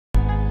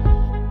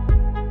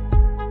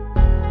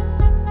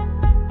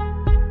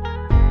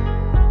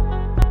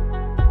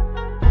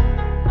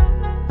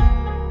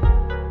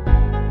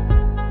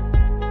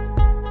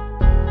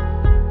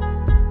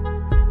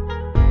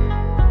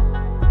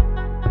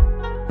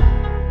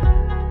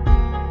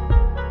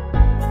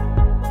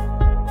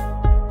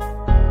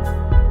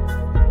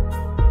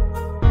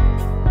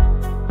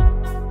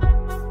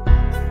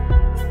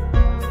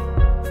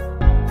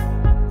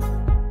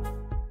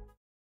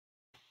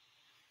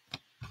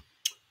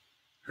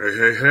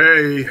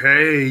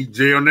Hey,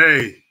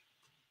 J-O-N-A.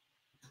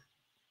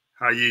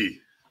 How ye?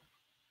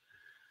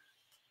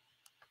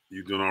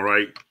 You doing all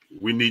right?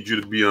 We need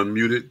you to be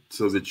unmuted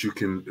so that you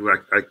can,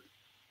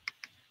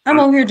 I'm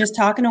over here just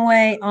talking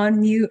away on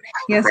mute.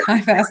 Yes,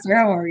 hi, Pastor.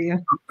 How are you?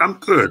 I'm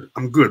good.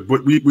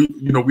 But we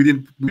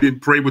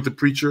didn't pray with the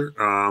preacher.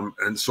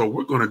 And so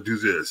we're going to do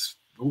this.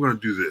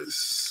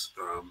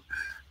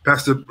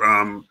 Pastor,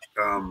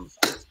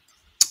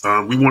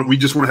 we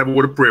just want to have a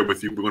word of prayer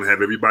with you. We're going to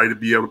have everybody to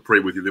be able to pray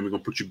with you. Then we're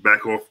going to put you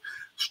back off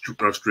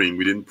stream.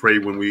 We didn't pray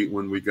when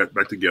we got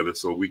back together,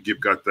 so we give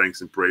God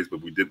thanks and praise,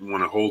 but we didn't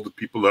want to hold the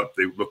people up.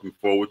 They were looking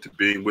forward to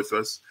being with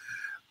us.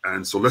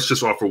 And so let's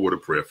just offer a word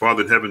of prayer.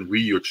 Father in heaven,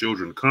 we, your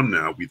children, come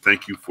now. We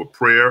thank you for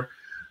prayer.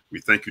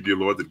 We thank you, dear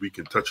Lord, that we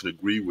can touch and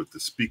agree with the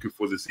speaker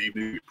for this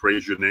evening. We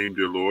praise your name,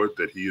 dear Lord,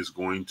 that he is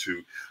going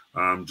to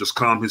just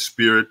calm his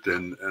spirit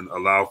and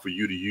allow for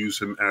you to use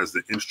him as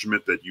the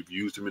instrument that you've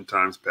used him in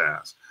times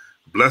past.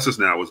 Bless us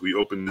now as we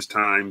open this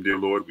time, dear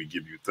Lord. We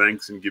give you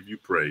thanks and give you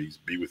praise.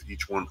 Be with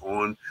each one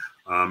on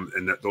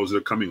and that those that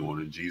are coming on.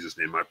 In Jesus'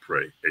 name I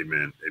pray.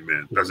 Amen.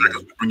 Amen. Pastor,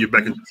 we'll bring you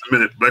back in just a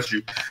minute. Bless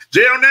you.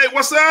 J-O-N-A,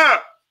 what's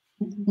up?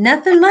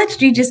 Nothing much.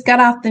 We just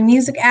got off the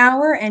music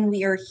hour and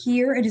we are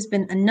here. It has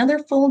been another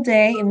full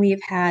day and we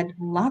have had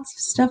lots of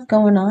stuff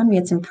going on. We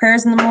had some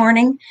prayers in the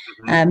morning,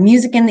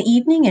 music in the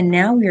evening, and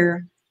now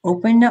we're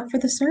opening up for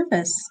the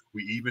service.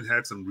 We even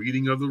had some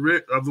reading of the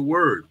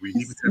word. We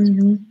even had some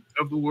reading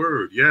of the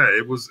word. Yeah,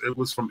 it was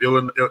from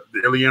the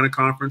Ileana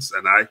conference,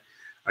 and I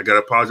got to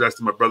apologize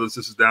to my brothers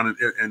and sisters down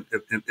in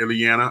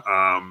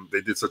Ileana. They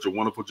did such a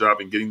wonderful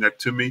job in getting that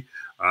to me.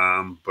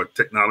 But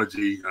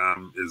technology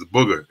is a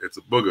booger. It's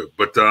a booger.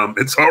 But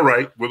it's all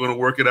right. We're going to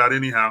work it out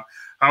anyhow.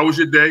 How was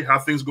your day? How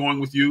things going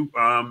with you?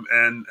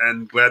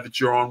 And glad that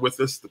you're on with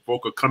us. The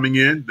folk are coming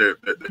in. They're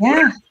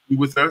glad to be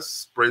with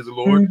us. Praise the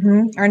Lord.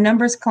 Our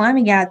numbers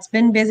climbing. Yeah, it's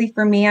been busy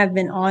for me. I've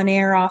been on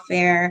air, off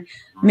air.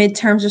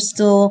 Midterms are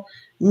still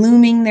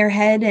looming their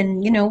head,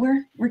 and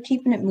we're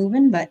keeping it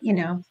moving. But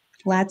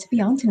glad to be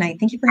on tonight.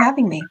 Thank you for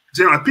having me.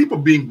 Jen, are people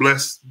being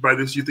blessed by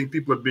this? You think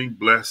people are being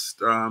blessed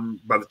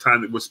by the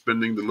time that we're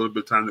spending, the little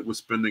bit of time that we're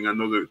spending? I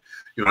know that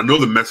I know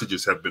the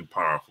messages have been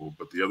powerful,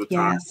 but the other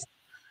time,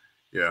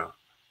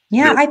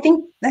 yeah, I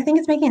think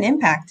it's making an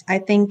impact. I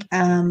think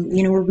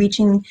we're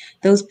reaching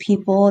those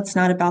people. It's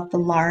not about the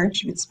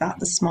large; it's about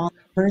the small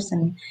numbers,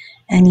 and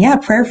yeah,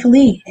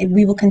 prayerfully,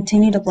 we will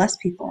continue to bless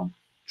people.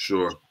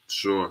 Sure.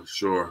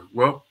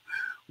 Well,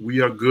 we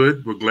are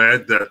good. We're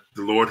glad that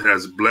the Lord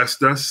has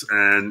blessed us.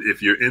 And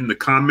if you're in the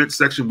comment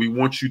section, we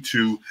want you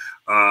to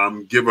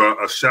give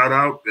a shout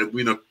out.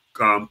 Edwina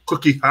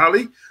Cookie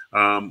Holly,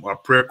 our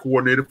prayer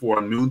coordinator for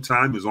our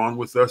noontime, is on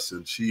with us,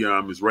 and she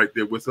is right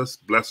there with us.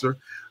 Bless her.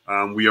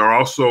 We are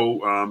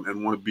also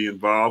and want to be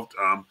involved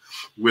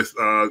with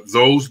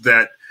those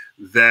that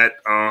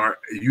are.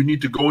 You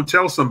need to go and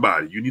tell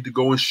somebody. You need to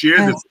go and share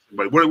this with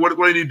somebody. What do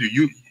they need to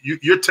do?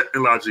 You're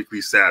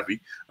technologically savvy.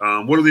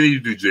 What do they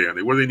need to do,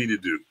 J-O-N-A? What do they need to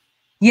do?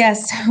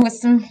 Yes,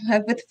 with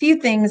a few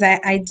things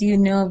I do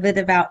know a bit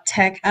about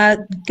tech.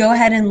 Go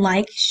ahead and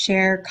like,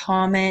 share,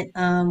 comment.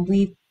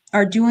 We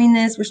are doing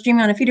this. We're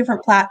streaming on a few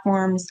different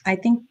platforms. I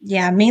think,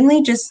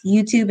 mainly just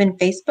YouTube and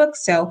Facebook.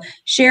 So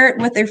share it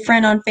with a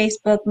friend on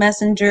Facebook,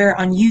 Messenger,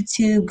 on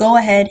YouTube. Go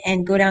ahead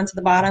and go down to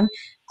the bottom.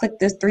 Click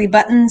those 3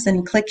 buttons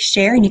and click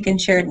share, and you can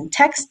share it in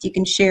text, you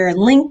can share a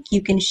link, you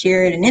can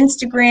share it in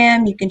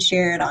Instagram, you can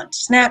share it on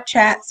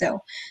Snapchat.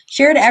 So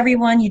share it to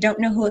everyone. You don't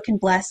know who it can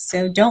bless,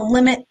 so don't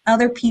limit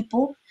other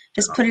people.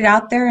 Just put it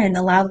out there and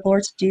allow the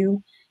Lord to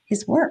do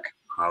his work.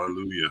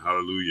 Hallelujah.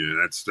 And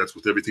that's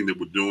with everything that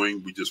we're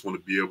doing. We just want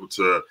to be able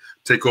to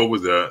take over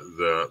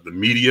the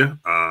media,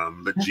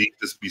 let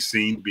Jesus be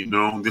seen, be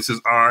known. This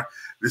is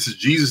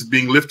Jesus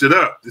being lifted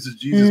up. This is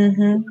Jesus being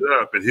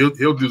lifted up, and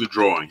he'll do the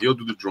drawing. He'll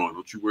do the drawing.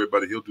 Don't you worry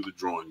about it. He'll do the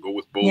drawing. Go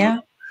with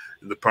boldness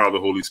and the power of the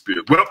Holy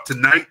Spirit. Well,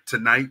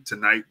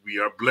 tonight we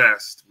are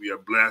blessed. We are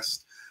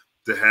blessed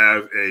to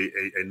have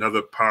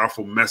another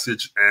powerful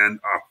message, and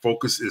our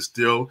focus is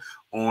still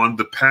on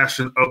the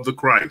passion of the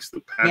Christ.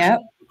 The passion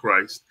of the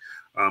Christ.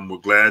 We're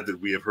glad that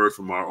we have heard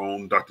from our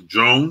own Dr.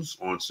 Jones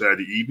on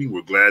Saturday evening.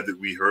 We're glad that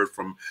we heard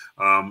from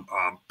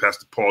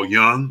Pastor Paul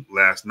Young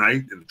last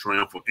night in the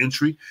triumphal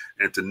entry.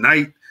 And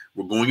tonight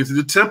we're going into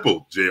the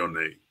temple,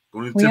 J-O-N-A.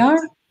 We are?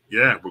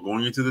 Yeah, we're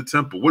going into the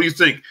temple. What do you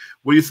think?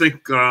 What do you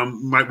think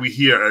might we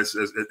hear as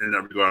in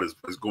that regard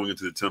as going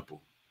into the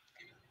temple?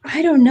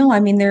 I don't know.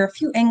 I mean, there are a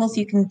few angles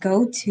you can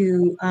go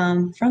to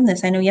from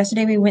this. I know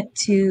yesterday we went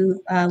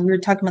to, we were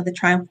talking about the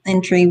triumphal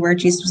entry where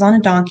Jesus was on a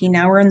donkey.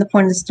 Now we're in the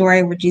point of the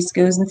story where Jesus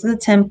goes into the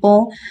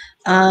temple.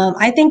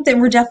 I think that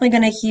we're definitely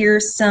going to hear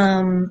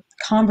some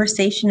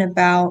conversation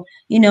about,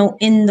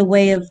 in the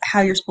way of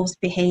how you're supposed to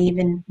behave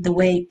and the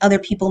way other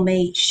people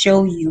may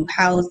show you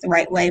how is the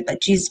right way, but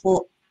Jesus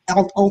will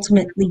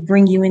ultimately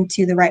bring you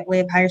into the right way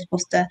of how you're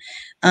supposed to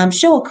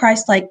show a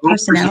Christ-like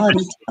personality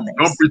to others.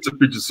 Don't preach the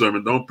preacher's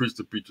sermon. Don't preach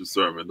the preacher's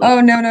sermon. Oh,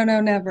 no,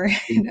 never.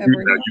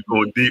 You're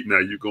going deep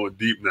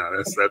now.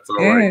 That's all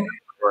right.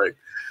 Right.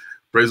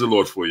 Praise the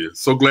Lord for you.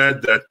 So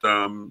glad that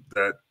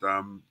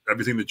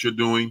everything that you're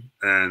doing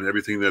and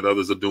everything that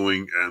others are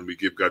doing, and we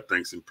give God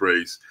thanks and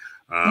praise.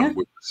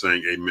 We're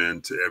saying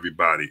amen to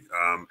everybody.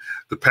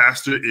 The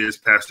pastor is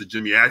Pastor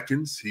Jimmy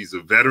Atkins. He's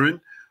a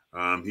veteran.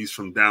 He's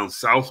from down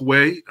South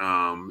Way,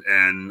 and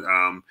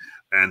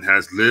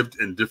has lived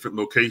in different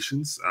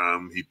locations.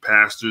 He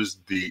pastors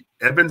the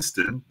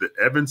Evanston,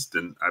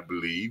 I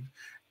believe,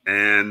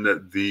 and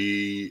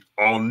the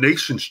All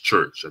Nations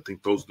Church. I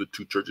think those are the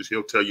two churches.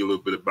 He'll tell you a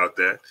little bit about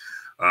that.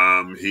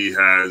 He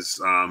has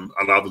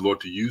allowed the Lord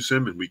to use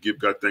him, and we give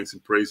God thanks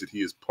and praise that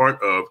he is part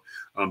of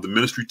the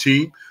ministry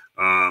team.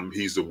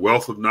 He's a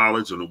wealth of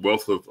knowledge and a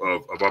wealth of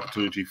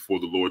opportunity for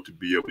the Lord to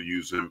be able to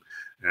use him,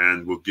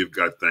 and we'll give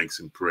God thanks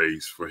and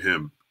praise for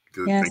him.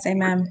 Yes,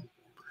 amen.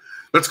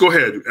 Let's go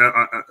ahead.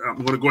 I'm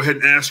going to go ahead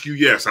and ask you.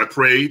 Yes, I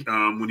prayed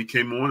when he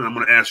came on, and I'm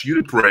going to ask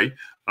you to pray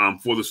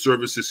for the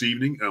service this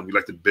evening. We'd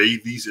like to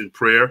bathe these in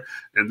prayer,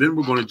 and then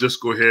we're going to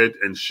just go ahead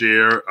and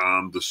share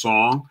the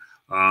song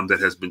that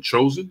has been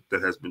chosen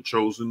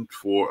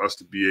for us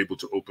to be able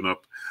to open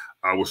up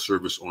our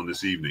service on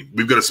this evening.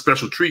 We've got a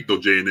special treat, though,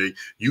 J&A.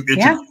 You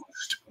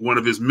introduced one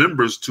of his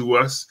members to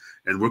us,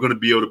 and we're going to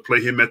be able to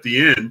play him at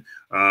the end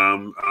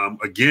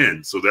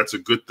again. So that's a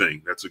good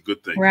thing. That's a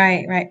good thing.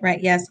 Right.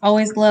 Yes.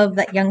 Always love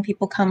that young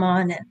people come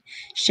on and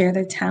share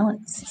their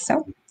talents.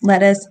 So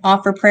let us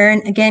offer prayer.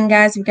 And again,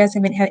 guys, if you guys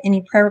haven't had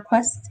any prayer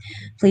requests,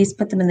 please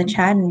put them in the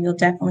chat and we'll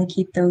definitely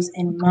keep those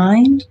in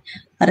mind.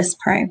 Let us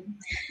pray.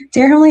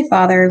 Dear Heavenly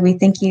Father, we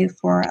thank you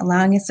for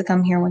allowing us to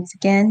come here once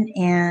again.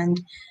 And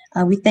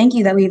we thank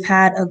you that we've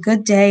had a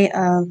good day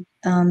of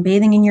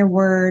bathing in your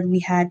word. We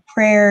had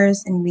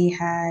prayers and we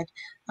had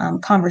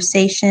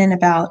conversation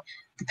about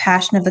the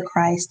passion of the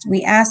Christ.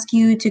 We ask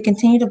you to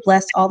continue to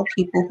bless all the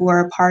people who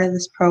are a part of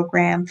this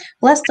program.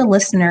 Bless the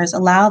listeners.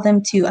 Allow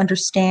them to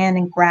understand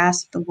and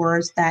grasp the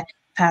words that the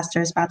pastor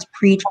is about to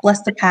preach.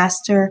 Bless the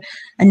pastor.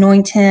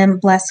 Anoint him.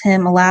 Bless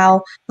him.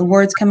 Allow the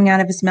words coming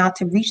out of his mouth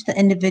to reach the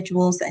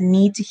individuals that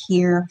need to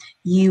hear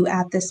you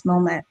at this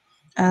moment.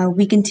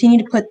 We continue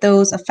to put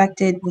those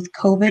affected with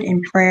COVID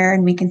in prayer,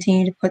 and we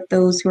continue to put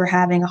those who are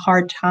having a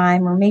hard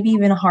time or maybe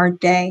even a hard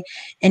day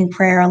in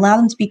prayer. Allow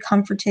them to be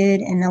comforted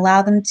and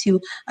allow them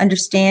to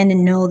understand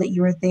and know that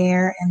you are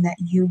there and that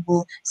you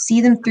will see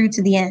them through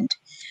to the end.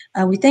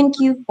 We thank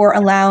you for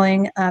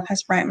allowing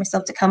Pastor Bryant and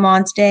myself to come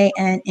on today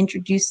and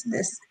introduce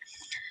this.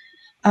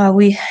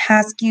 We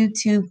ask you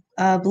to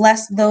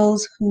bless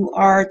those who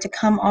are to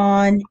come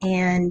on,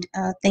 and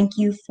thank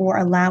you for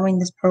allowing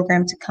this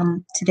program to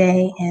come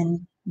today and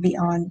be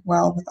on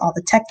well with all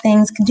the tech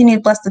things. Continue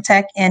to bless the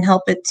tech and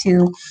help it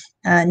to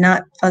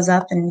not fuzz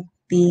up and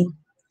be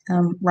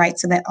right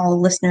so that all the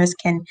listeners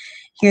can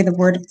hear the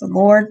word of the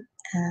Lord.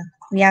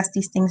 We ask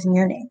these things in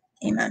your name.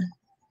 Amen.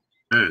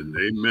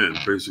 Amen.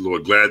 Praise the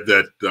Lord. Glad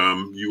that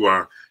you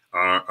are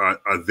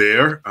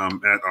there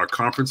at our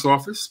conference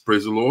office.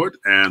 Praise the Lord.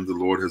 And the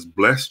Lord has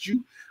blessed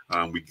you.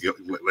 We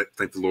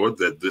thank the Lord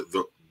that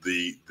the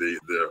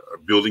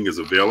building is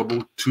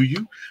available to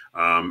you,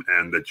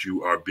 and that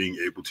you are being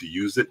able to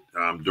use it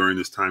during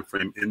this time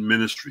frame in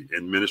ministry.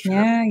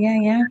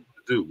 Yeah.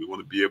 We want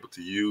to be able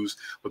to use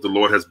what the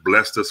Lord has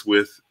blessed us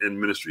with in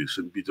ministry. It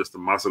shouldn't be just a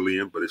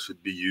mausoleum, but it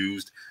should be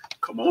used.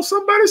 Come on,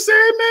 somebody say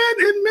amen,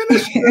 in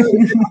ministry.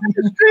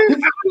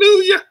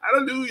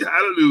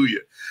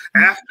 Hallelujah.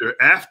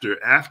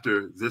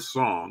 After this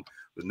song,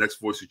 the next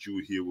voice that you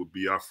will hear will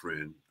be our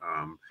friend,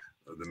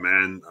 the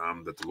man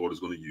that the Lord is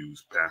going to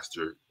use,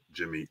 Pastor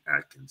Jimmy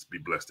Atkins. Be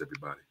blessed,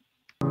 everybody.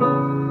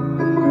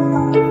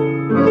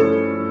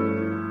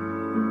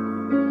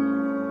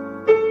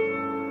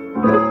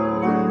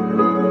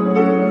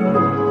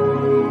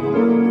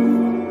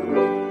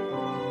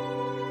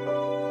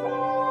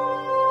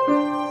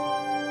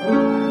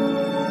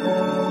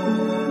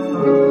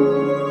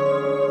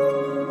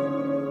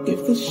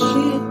 If the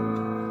ship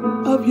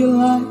of your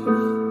life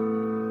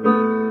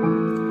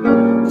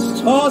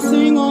is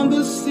tossing on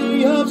the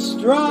sea of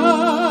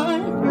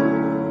strife,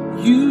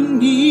 you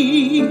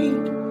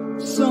need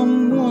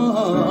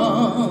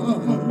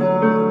someone.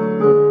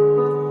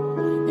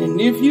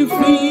 And if you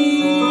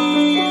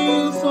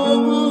feel so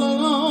all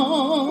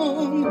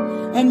alone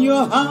and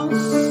your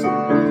house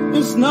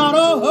is not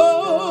a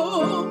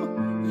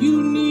home,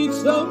 you need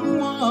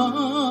someone.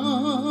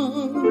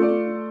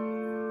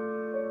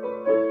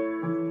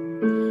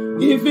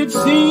 If it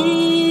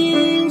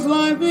seems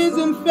life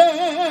isn't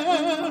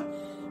fair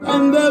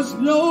and there's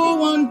no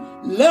one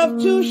left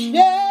to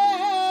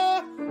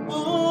share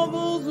all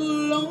those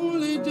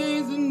lonely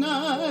days and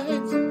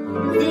nights,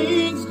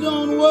 things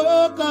don't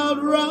work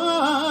out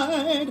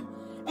right,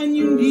 and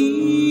you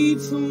need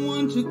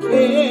someone to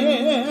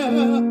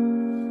care,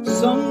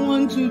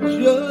 someone to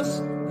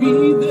just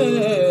be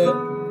there.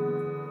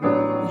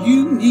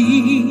 You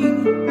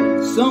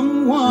need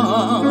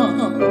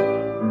someone.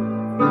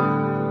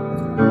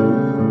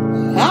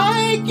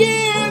 I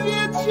give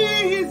you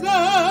Jesus.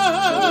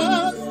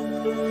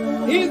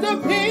 He's the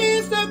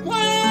peace that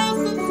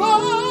passes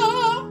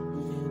all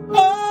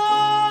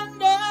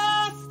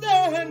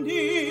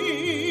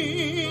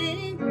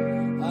understanding.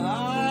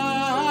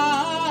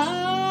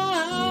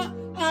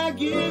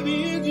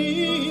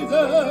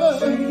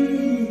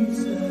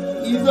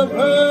 He's a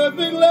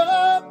perfect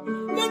love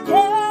that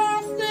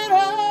casted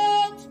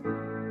out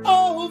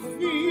all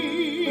fear.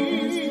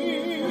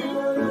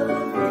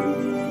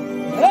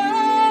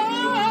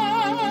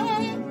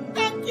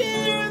 I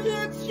give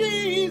you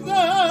Jesus.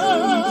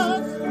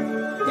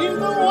 He's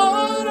the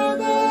water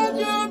that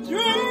you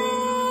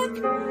drink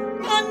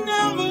and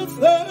never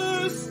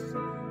thirst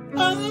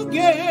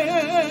again.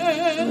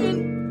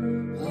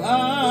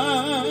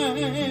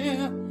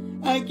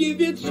 I give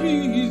you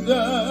Jesus,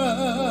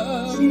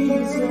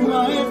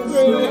 my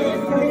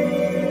friend.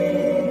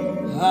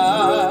 I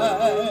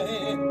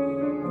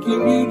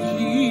give you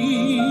Jesus.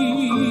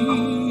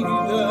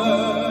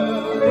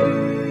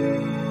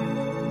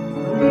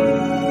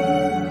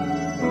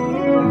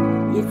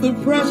 If the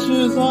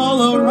pressure's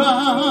all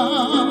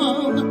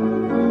around,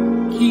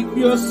 keep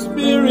your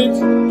spirit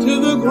to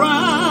the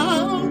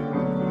ground.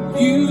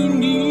 You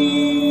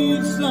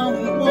need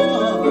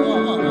someone.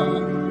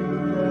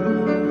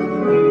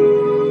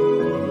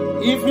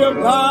 If your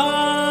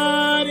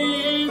body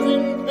is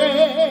in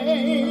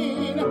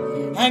pain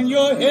and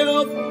your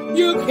health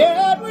you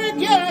can't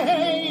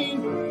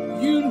regain,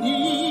 you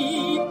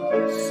need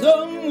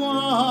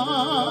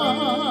someone.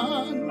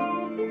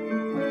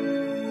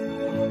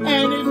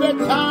 And if at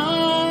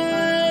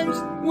times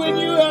when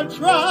you have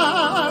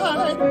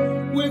tried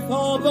with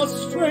all the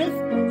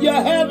strength you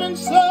have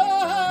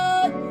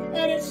inside,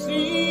 and it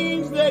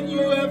seems that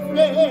you have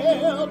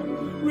failed,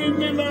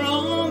 remember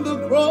on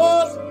the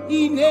cross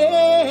He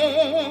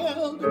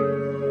nailed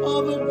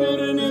all the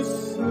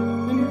bitterness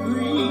and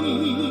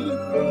grief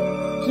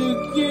to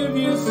give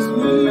you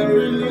sweet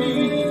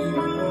relief.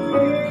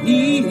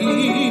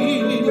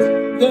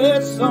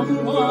 There's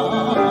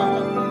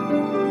someone,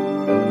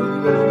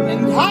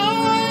 and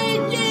I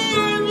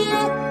give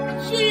you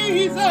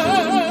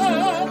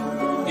Jesus.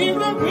 He's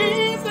the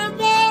peace that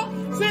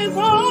passes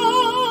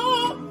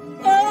all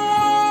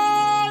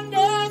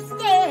understanding.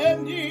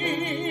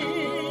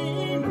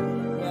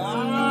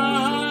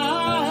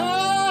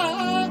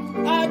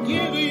 I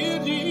give you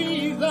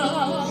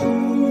Jesus.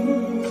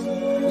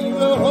 He's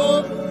the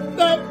hope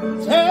that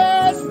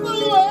tests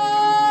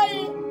away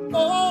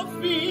all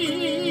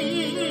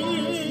fear.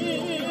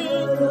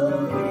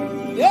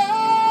 Yeah,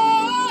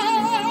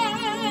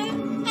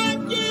 I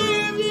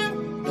give you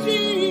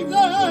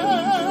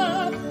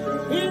Jesus.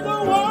 He's the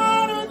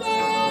water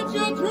that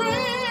you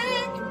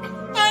drink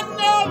and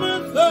never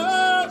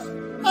thirst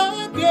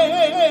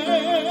again.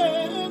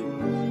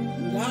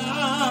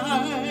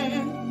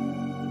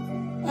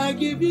 I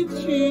give you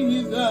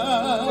Jesus,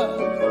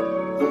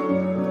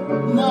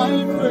 my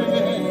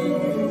friend.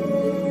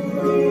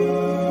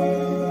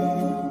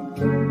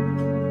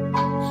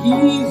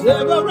 He's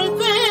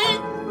everything.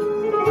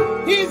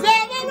 He's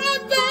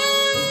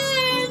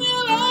everything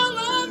you'll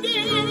ever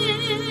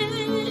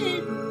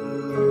need.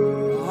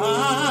 I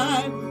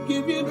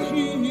give you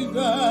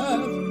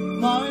Jesus,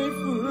 my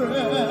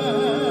friend.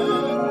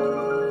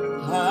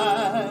 I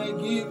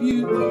give you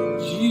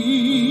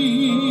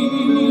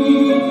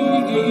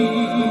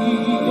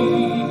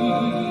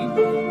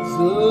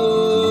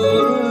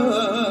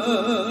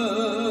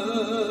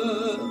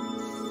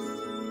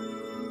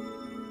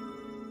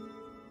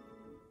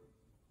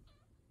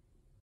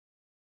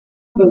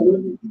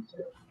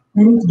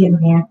I need to get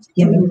my act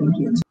together. Thank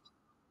you.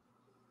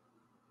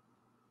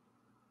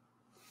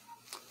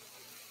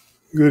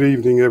 Good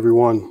evening,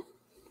 everyone.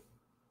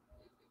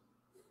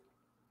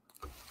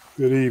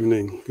 Good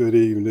evening. Good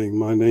evening.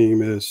 My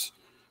name is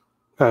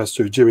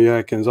Pastor Jimmy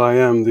Atkins. I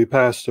am the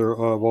pastor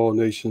of All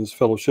Nations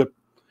Fellowship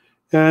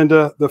and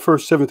the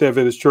First Seventh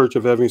Adventist Church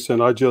of Evanston.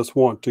 I just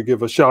want to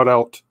give a shout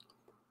out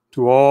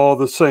to all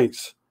the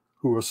saints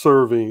who are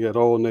serving at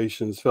All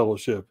Nations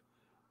Fellowship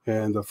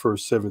and the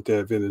First Seventh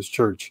Adventist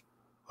Church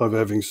of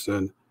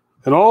Evanston.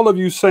 And all of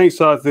you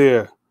saints out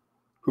there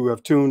who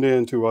have tuned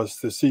in to us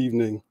this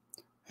evening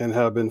and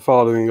have been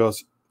following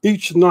us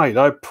each night.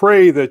 I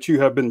pray that you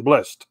have been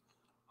blessed.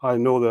 I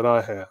know that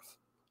I have.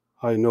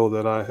 I know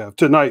that I have.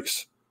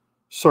 Tonight's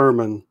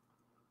sermon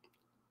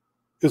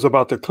is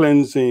about the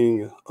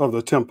cleansing of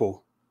the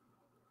temple.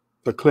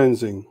 The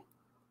cleansing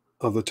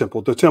of the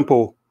temple. The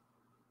temple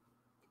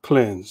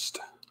cleansed.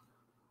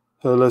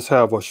 Let's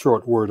have a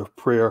short word of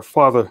prayer.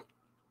 Father,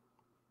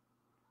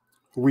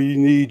 we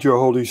need your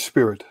Holy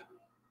Spirit.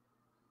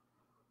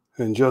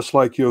 And just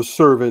like your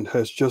servant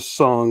has just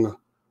sung,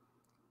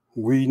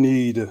 we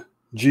need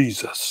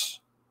Jesus.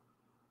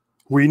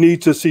 We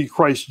need to see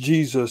Christ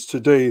Jesus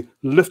today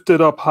lifted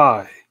up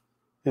high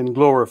and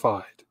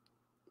glorified.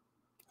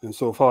 And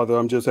so, Father,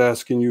 I'm just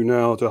asking you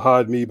now to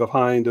hide me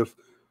behind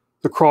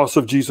the cross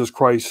of Jesus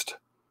Christ,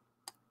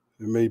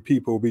 and may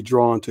people be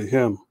drawn to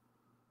him.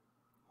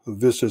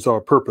 This is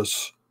our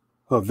purpose.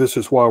 This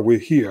is why we're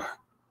here.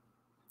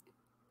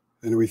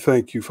 And we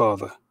thank you,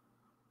 Father,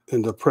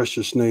 in the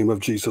precious name of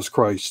Jesus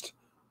Christ.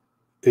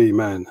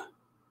 Amen.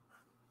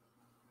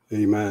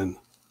 Amen.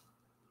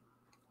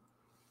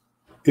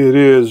 It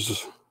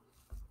is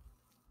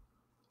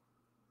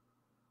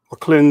a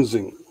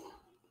cleansing.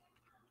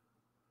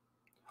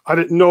 I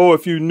didn't know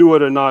if you knew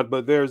it or not,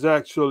 but there's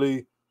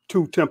actually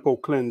to temple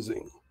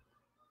cleansing.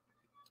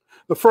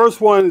 The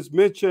first one is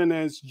mentioned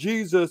as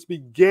Jesus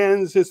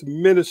begins his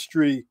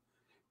ministry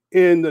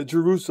in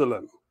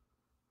Jerusalem.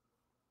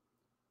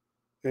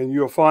 And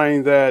you'll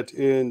find that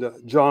in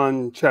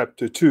John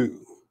chapter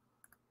 2.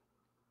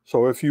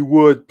 So if you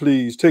would,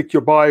 please take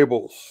your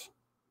Bibles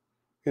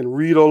and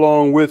read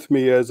along with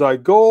me as I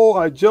go.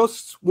 I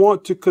just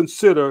want to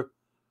consider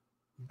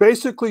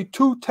basically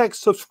two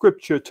texts of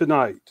scripture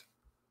tonight.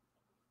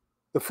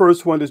 The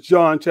first one is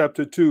John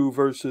chapter 2,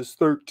 verses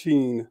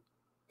 13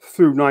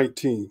 through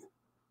 19.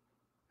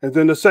 And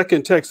then the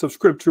second text of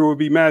scripture will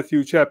be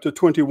Matthew chapter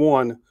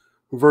 21,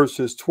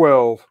 verses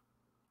 12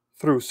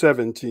 through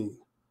 17.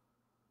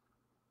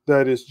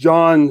 That is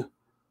John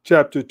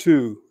chapter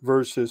 2,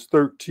 verses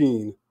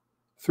 13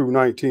 through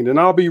 19. And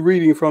I'll be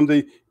reading from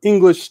the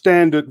English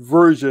Standard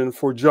Version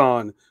for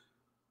John.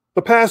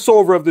 The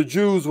Passover of the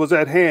Jews was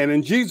at hand,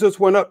 and Jesus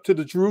went up to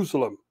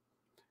Jerusalem.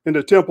 In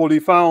the temple, he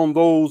found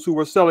those who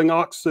were selling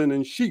oxen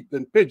and sheep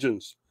and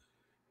pigeons,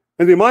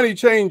 and the money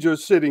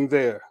changers sitting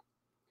there.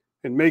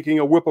 And making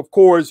a whip of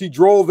cords, he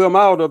drove them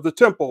out of the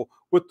temple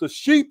with the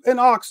sheep and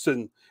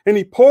oxen, and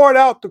he poured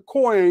out the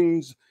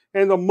coins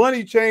and the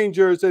money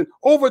changers and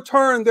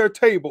overturned their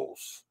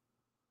tables.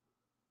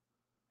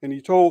 And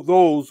he told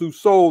those who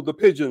sold the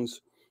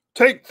pigeons,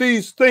 "Take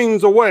these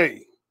things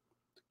away."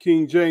 The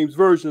King James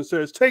Version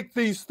says, "Take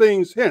these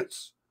things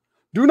hence.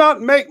 Do not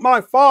make my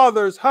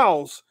Father's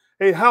house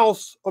a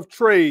house of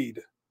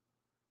trade."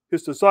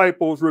 His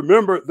disciples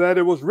remembered that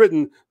it was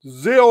written,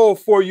 "Zeal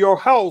for your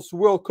house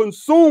will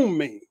consume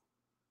me."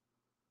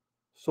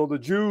 So the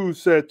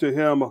Jews said to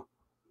him,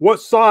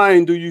 "What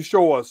sign do you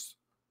show us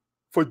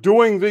for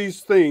doing these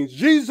things?"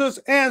 Jesus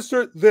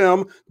answered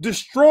them,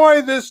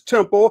 "Destroy this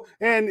temple,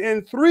 and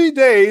in 3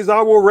 days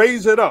I will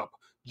raise it up."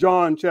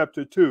 John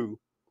chapter 2,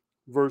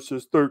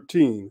 verses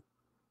 13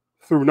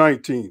 through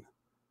 19.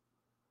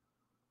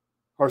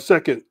 Our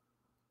second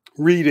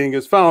reading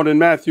is found in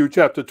Matthew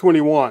chapter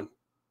 21.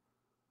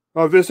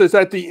 This is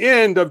at the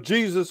end of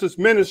Jesus'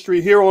 ministry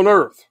here on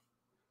earth.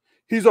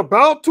 He's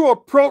about to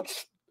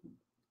approach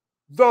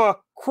the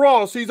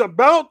cross. He's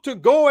about to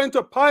go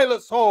into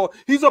Pilate's hall.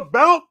 He's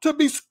about to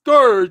be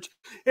scourged.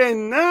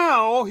 And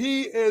now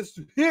he is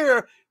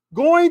here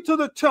going to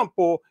the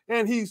temple,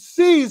 and he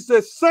sees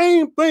the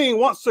same thing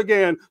once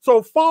again.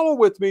 So follow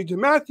with me to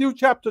Matthew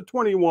chapter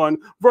 21,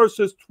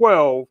 verses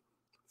 12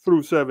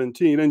 through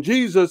 17. And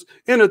Jesus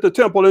entered the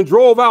temple and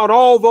drove out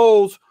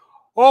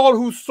all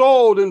who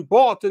sold and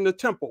bought in the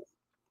temple.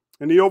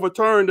 And he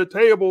overturned the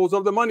tables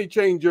of the money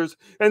changers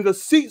and the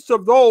seats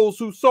of those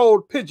who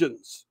sold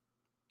pigeons.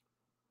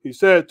 He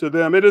said to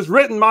them, "It is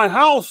written, my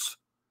house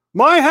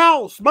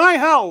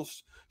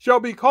shall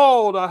be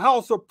called a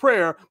house of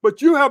prayer,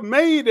 but you have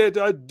made it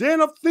a den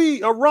of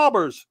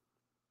robbers."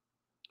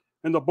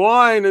 And the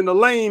blind and the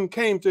lame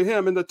came to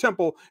him in the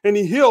temple, and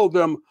he healed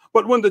them.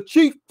 But when the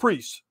chief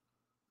priests,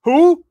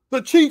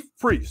 the chief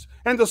priests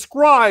and the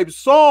scribes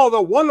saw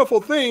the wonderful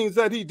things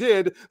that he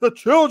did, the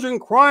children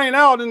crying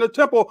out in the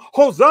temple,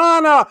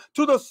 "Hosanna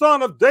to the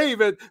Son of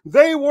David,"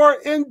 they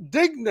were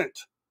indignant.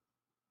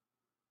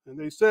 And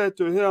they said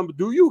to him,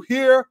 "Do you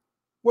hear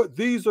what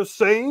these are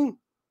saying?"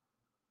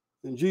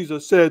 And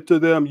Jesus said to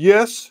them,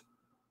 "Yes.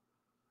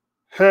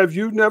 Have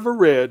you never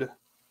read,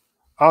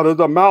 out of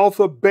the mouth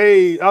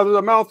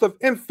of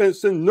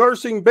infants and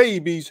nursing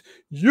babies,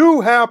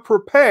 you have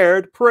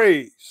prepared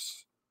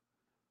praise."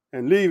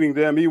 And leaving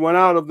them, he went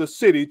out of the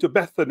city to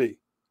Bethany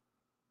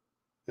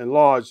and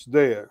lodged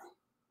there,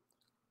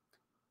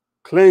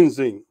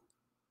 cleansing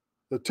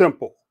the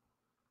temple.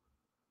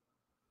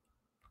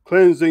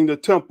 Cleansing the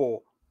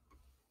temple.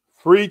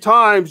 3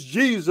 times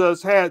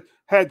Jesus had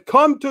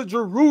come to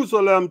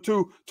Jerusalem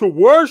to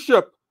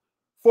worship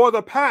for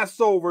the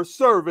Passover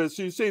service.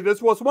 You see,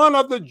 this was one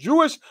of the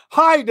Jewish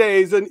high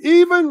days, and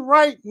even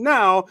right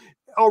now,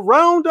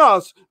 around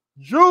us,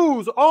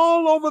 Jews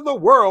all over the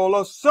world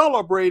are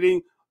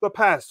celebrating the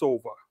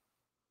Passover.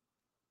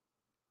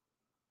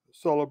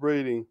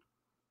 Celebrating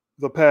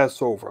the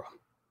Passover.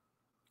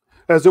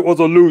 As it was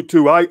alluded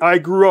to, I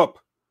grew up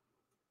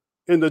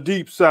in the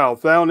deep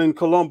South, down in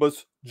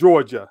Columbus,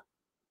 Georgia.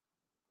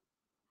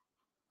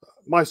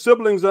 My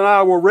siblings and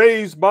I were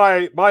raised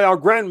by our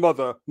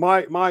grandmother,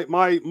 my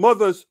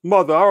mother's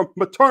mother, our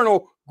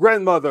maternal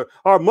grandmother.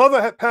 Our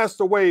mother had passed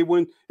away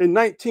in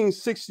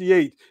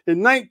 1968.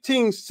 In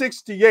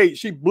 1968,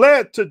 she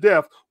bled to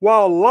death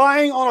while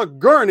lying on a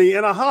gurney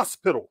in a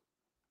hospital.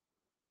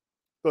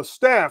 The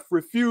staff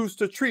refused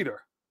to treat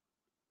her.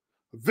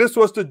 This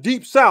was the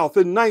Deep South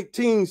in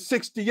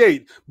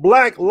 1968.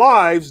 Black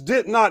lives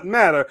did not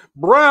matter.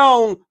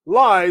 Brown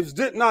lives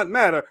did not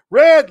matter.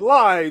 Red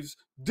lives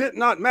did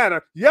not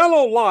matter.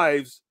 Yellow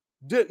lives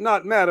did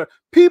not matter.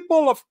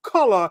 People of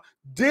color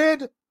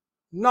did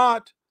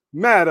not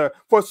matter.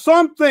 For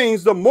some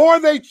things, the more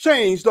they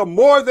change, the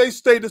more they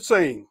stay the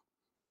same.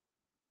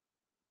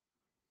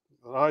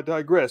 I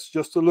digress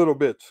just a little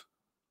bit.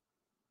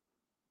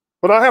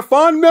 But I have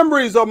fond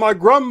memories of my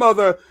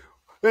grandmother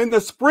in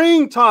the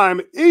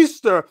springtime,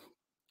 Easter,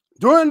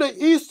 During the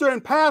Easter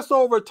and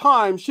Passover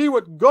time, she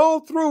would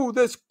go through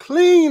this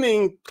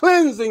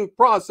cleansing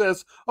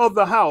process of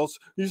the house.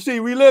 You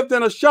see, we lived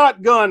in a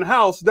shotgun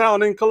house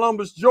down in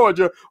Columbus,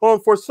 Georgia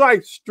on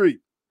Forsyth Street.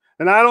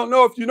 And I don't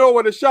know if you know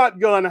what a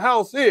shotgun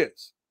house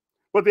is,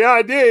 but the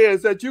idea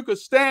is that you could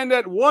stand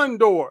at one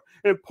door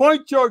and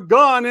point your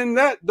gun in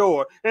that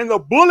door, and the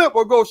bullet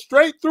will go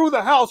straight through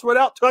the house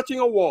without touching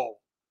a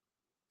wall.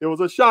 It was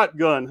a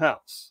shotgun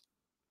house.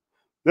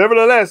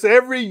 Nevertheless,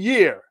 every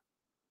year,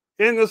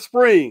 in the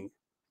spring,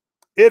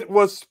 it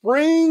was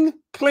spring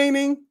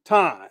cleaning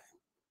time.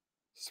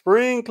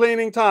 Spring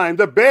cleaning time.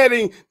 The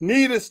bedding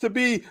needed to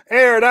be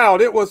aired out.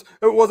 It was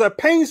a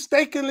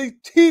painstakingly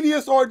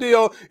tedious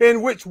ordeal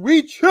in which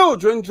we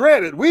children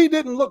dreaded. We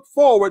didn't look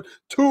forward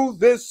to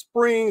this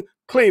spring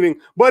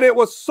cleaning, but it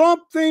was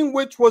something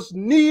which was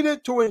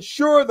needed to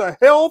ensure the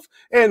health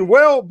and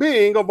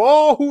well-being of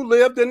all who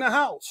lived in the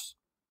house.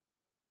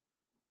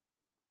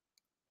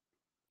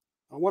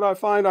 And what I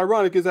find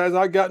ironic is as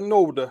I gotten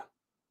older,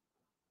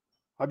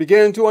 I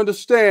began to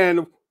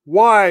understand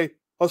why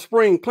a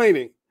spring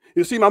cleaning.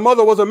 You see, my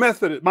mother was a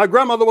Methodist. My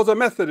grandmother was a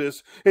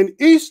Methodist. And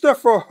Easter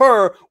for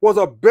her was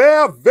a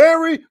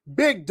very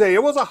big day.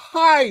 It was a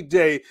high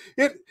day.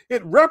 It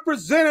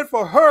represented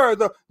for her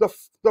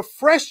the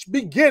fresh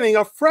beginning,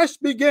 a fresh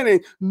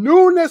beginning,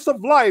 newness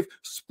of life.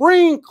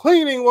 Spring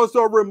cleaning was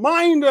a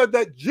reminder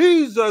that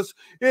Jesus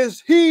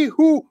is he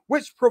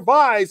which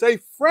provides a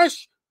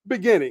fresh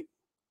beginning.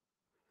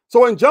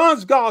 So in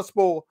John's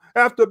gospel,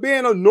 after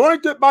being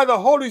anointed by the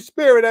Holy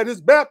Spirit at his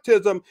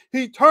baptism,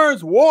 he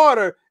turns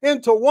water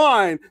into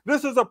wine.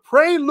 This is a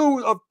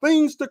prelude of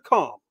things to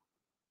come.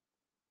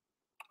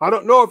 I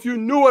don't know if you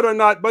knew it or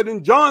not, but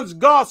in John's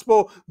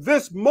gospel,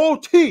 this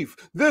motif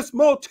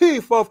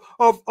of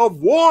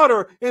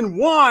water and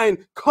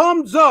wine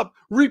comes up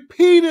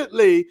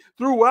repeatedly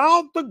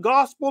throughout the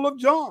gospel of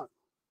John.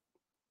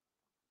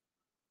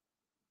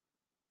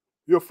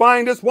 You'll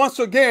find this once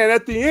again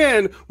at the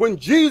end when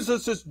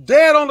Jesus is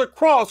dead on the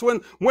cross.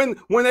 When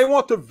they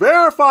want to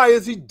verify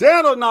is he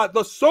dead or not,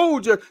 the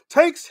soldier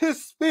takes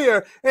his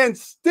spear and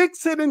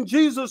sticks it in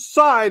Jesus'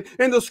 side.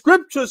 And the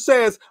scripture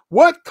says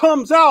what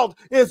comes out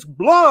is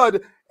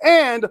blood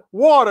and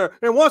water.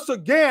 And once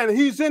again,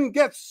 he's in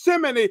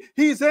Gethsemane.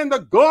 He's in the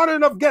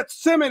Garden of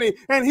Gethsemane,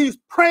 and he's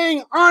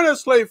praying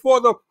earnestly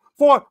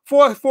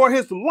for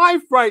his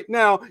life right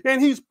now,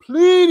 and he's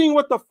pleading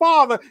with the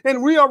Father.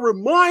 And we are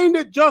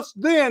reminded just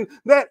then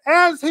that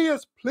as he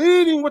is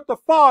pleading with the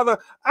Father,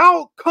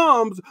 out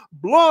comes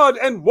blood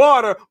and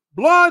water,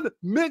 blood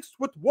mixed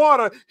with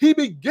water. He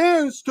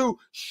begins to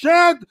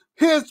shed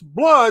his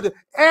blood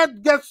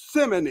at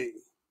Gethsemane.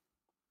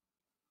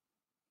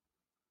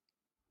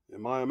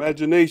 In my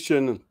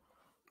imagination,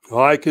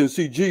 I can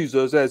see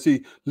Jesus as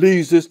he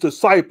leads his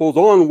disciples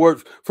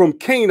onward from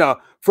Cana,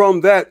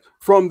 from that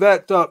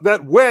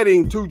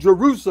wedding to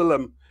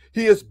Jerusalem.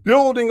 He is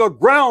building a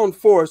ground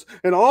force,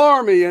 an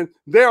army, and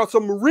there are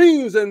some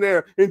Marines in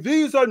there, and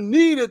these are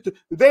needed.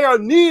 They are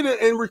needed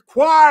and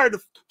required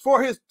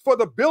for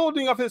the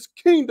building of his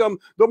kingdom.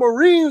 The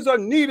Marines are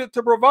needed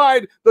to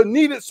provide the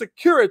needed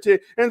security,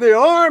 and the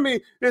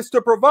army is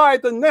to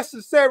provide the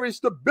necessary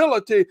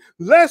stability.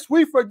 Lest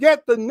we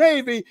forget the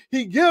Navy,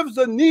 he gives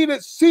the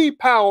needed sea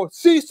power,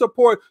 sea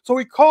support. So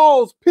he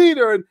calls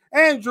Peter and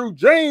Andrew,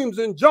 James,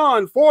 and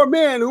John, 4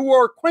 men who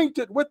were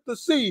acquainted with the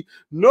sea.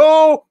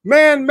 No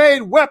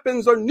man-made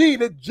weapons are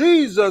needed.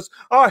 Jesus,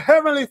 our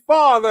heavenly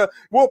Father,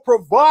 will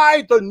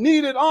provide the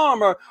needed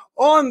armor.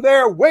 On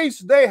their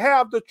waist, they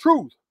have the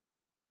truth.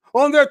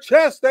 On their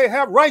chest, they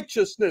have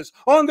righteousness.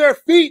 On their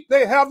feet,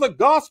 they have the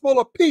gospel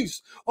of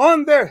peace.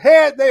 On their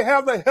head, they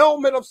have the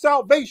helmet of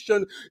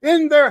salvation.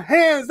 In their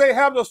hands, they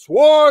have the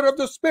sword of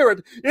the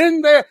Spirit,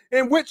 in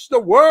which is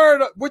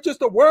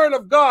the word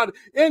of God.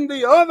 In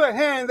the other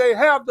hand, they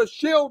have the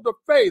shield of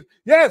faith.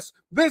 Yes,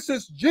 this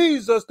is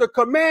Jesus, the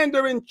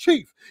commander in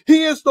chief.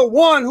 He is the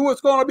one who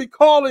is going to be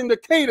calling the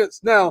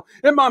cadence now.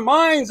 In my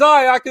mind's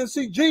eye, I can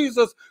see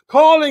Jesus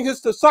calling his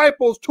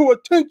disciples to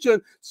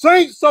attention.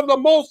 Saints of the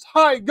Most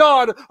High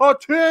God,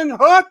 attend.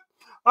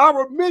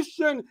 Our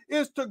mission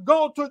is to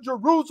go to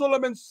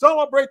Jerusalem and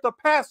celebrate the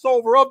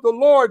Passover of the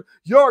Lord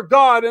your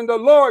God and the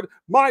Lord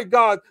my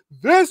God.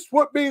 This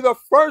would be the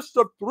first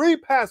of 3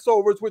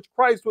 Passovers which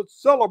Christ would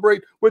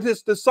celebrate with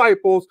his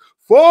disciples.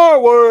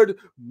 Forward,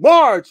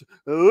 march,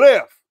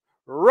 left,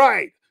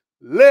 right,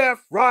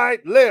 left.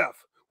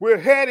 We're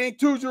heading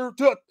to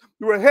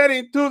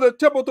the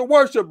temple to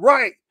worship.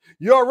 Right,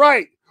 you're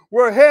right.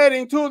 We're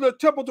heading to the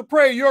temple to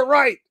pray. You're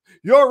right.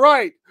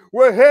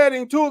 We're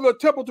heading to the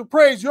temple to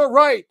praise. You're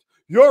right.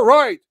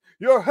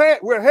 We're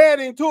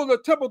heading to the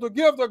temple to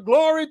give the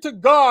glory to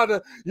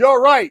God.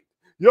 You're right.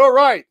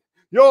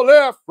 You're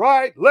left,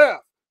 right,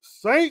 left.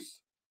 Saints,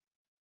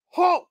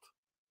 halt.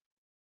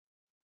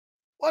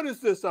 What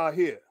is this I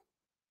hear?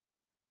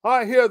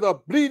 I hear the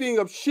bleating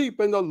of sheep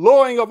and the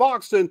lowing of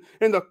oxen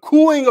and the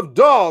cooing of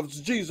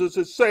doves, Jesus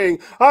is saying.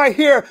 I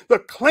hear the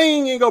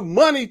clanging of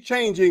money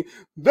changing.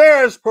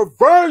 There's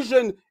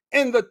perversion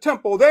in the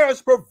temple.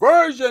 There's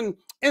perversion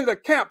in the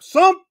camp.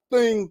 Something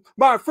something,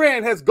 my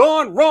friend, has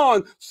gone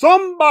wrong.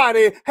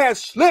 Somebody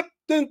has slipped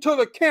into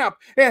the camp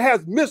and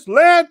has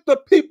misled the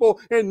people,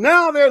 and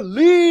now they're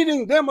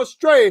leading them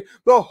astray.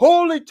 The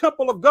holy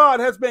temple of God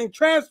has been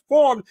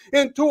transformed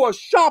into a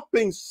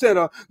shopping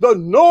center. The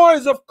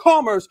noise of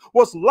commerce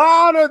was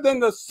louder than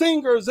the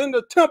singers in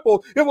the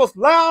temple. It was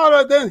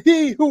louder than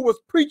he who was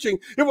preaching.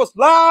 It was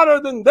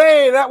louder than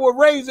they that were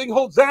raising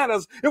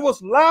hosannas. It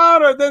was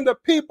louder than the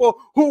people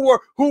who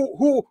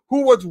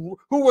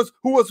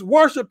was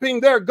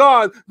worshiping their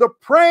God. The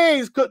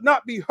praise could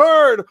not be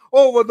heard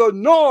over the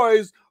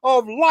noise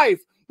of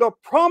life. The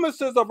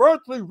promises of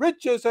earthly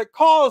riches had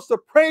caused the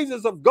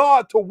praises of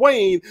God to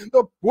wane.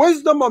 The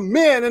wisdom of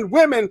men and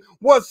women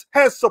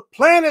has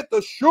supplanted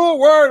the sure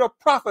word of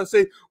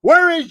prophecy.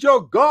 Where is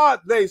your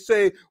God, they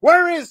say?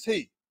 Where is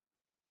he?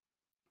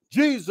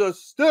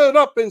 Jesus stood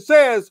up and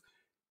says,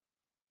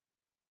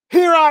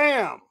 here I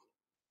am.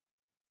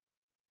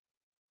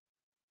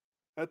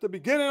 At the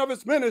beginning of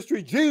his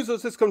ministry,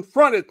 Jesus is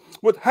confronted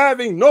with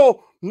having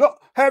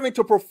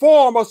to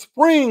perform a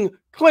spring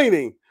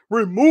cleaning,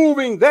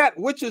 removing that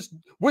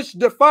which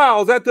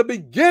defiles. At the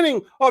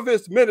beginning of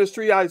his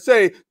ministry, I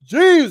say,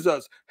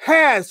 Jesus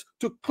has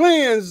to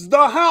cleanse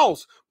the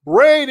house.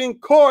 Braiding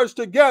cords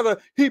together,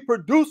 he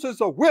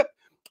produces a whip,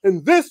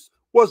 and this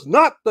was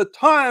not the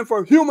time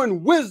for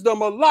human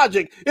wisdom or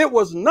logic. It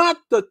was not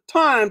the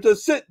time to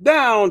sit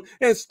down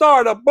and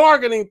start a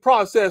bargaining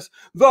process.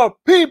 The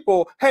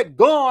people had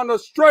gone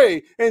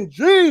astray, and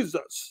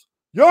Jesus,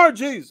 your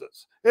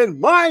Jesus, and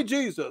my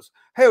Jesus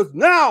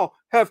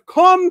have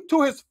come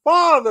to his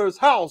Father's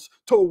house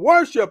to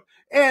worship,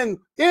 and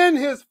in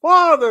his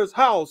Father's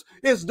house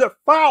is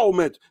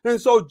defilement. And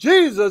so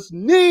Jesus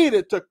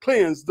needed to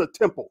cleanse the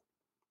temple.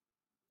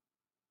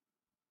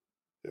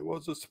 It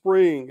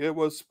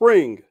was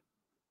spring,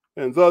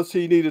 and thus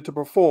he needed to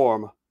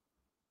perform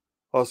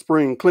a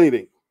spring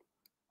cleaning.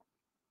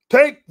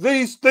 Take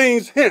these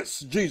things hence,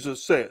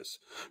 Jesus says.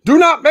 Do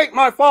not make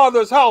my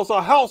Father's house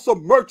a house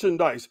of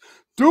merchandise.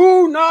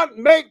 Do not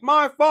make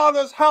my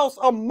Father's house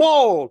a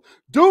mall.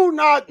 Do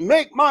not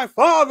make my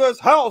Father's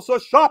house a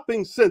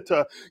shopping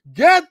center.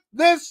 Get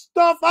this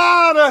stuff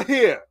out of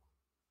here.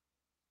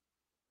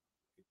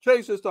 He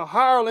chases the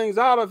hirelings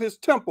out of his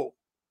temple.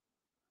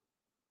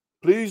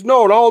 Please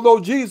note, although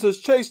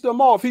Jesus chased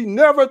them off, he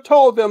never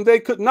told them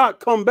they could not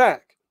come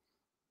back.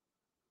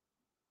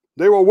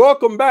 They were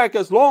welcome back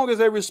as long as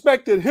they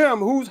respected him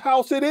whose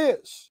house it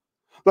is.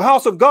 The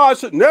house of God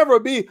should never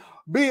the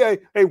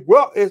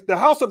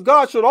house of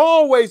God should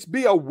always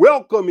be a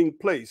welcoming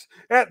place.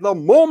 At the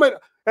moment,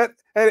 at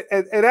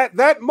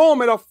that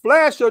moment, a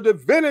flash of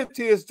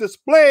divinity is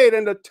displayed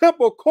and the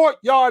temple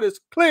courtyard is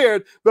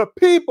cleared. The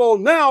people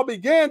now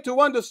began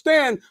to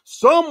understand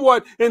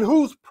somewhat in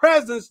whose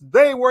presence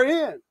they were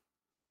in.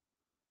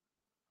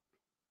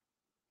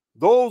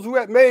 Those who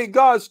had made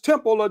God's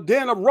temple a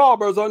den of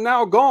robbers are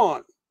now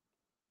gone.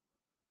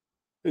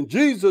 And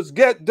Jesus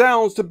gets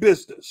down to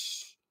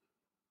business,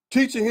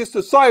 teaching his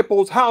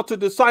disciples how to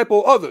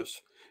disciple others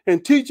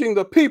and teaching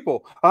the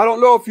people. I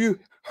don't know if you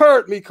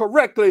heard me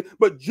correctly,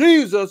 but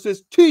Jesus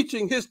is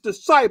teaching his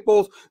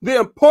disciples the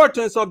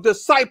importance of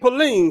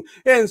discipling.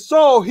 And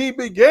so he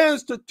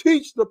begins to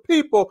teach the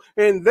people,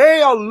 and they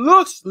are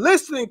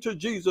listening to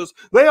Jesus.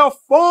 They are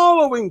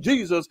following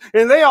Jesus,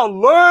 and they are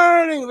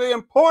learning the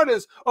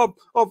importance of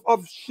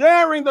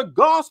sharing the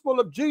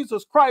gospel of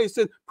Jesus Christ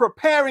and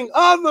preparing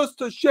others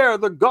to share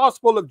the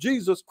gospel of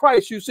Jesus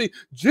Christ. You see,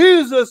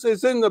 Jesus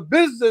is in the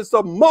business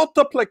of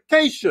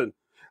multiplication.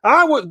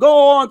 I would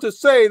go on to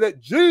say that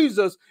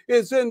Jesus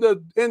is in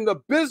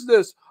the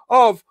business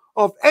of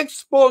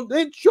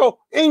exponential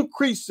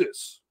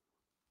increases.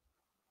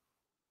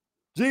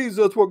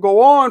 Jesus will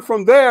go on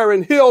from there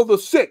and heal the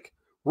sick,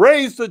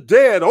 raise the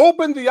dead,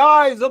 open the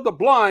eyes of the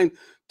blind,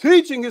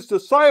 teaching his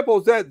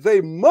disciples that they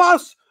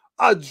must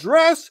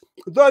address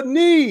the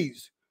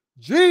needs.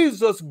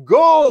 Jesus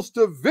goes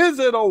to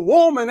visit a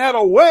woman at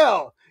a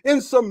well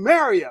in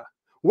Samaria.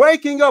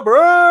 Waking up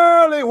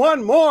early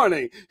one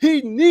morning,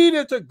 he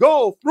needed to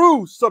go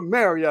through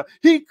Samaria.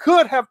 He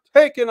could have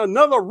taken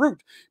another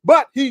route,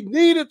 but he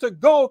needed to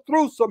go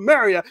through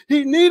Samaria.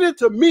 He needed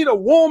to meet a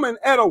woman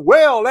at a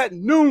well at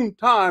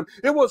noontime.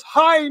 It was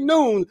high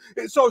noon,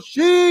 and so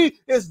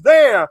she is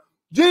there.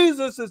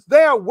 Jesus is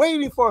there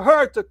waiting for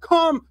her to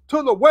come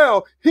to the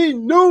well. He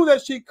knew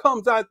that she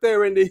comes out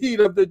there in the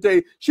heat of the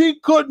day. She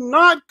could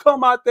not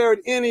come out there at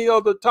any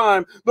other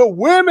time. The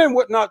women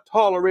would not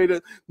tolerate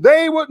it.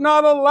 They would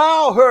not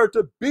allow her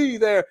to be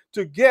there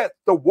to get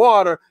the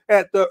water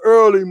at the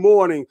early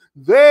morning.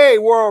 They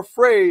were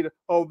afraid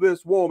of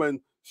this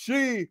woman.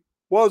 She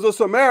was a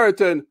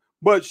Samaritan,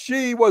 but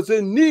she was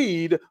in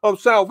need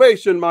of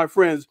salvation, my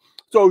friends.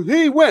 So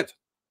he went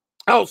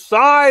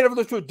outside of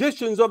the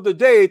traditions of the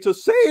day to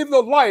save the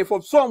life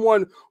of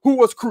someone who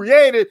was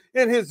created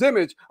in his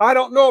image. I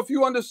don't know if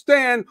you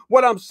understand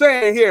what I'm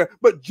saying here,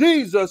 but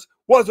Jesus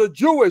was a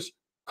Jewish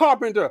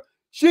carpenter.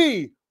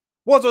 She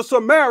was a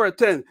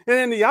Samaritan. And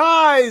in the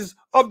eyes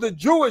of the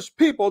Jewish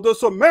people, the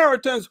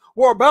Samaritans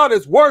were about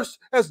as worse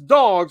as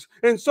dogs.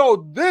 And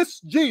so this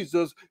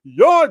Jesus,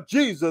 your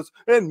Jesus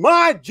and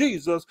my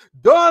Jesus,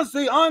 does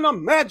the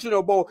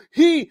unimaginable.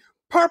 He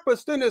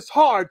purposed in his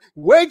heart,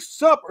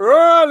 wakes up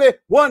early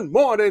one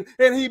morning,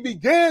 and he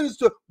begins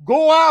to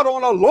go out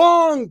on a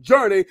long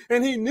journey,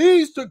 and he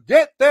needs to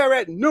get there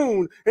at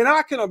noon. And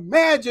I can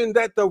imagine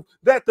that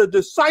the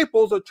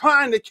disciples are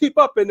trying to keep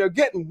up and they're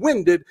getting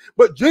winded.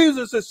 But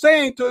Jesus is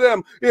saying to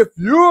them, if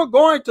you're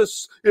going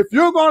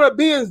to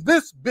be in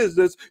this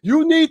business,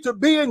 you need to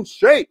be in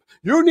shape.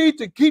 You need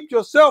to keep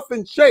yourself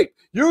in shape.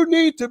 You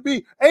need to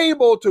be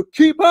able to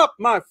keep up,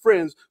 my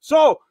friends.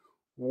 So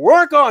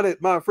work on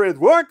it, my friends,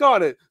 work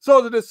on it.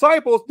 So the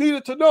disciples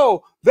needed to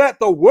know that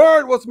the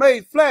word was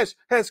made flesh,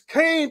 has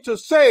came to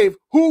save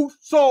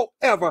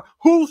whosoever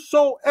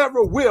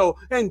will.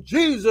 And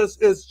Jesus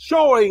is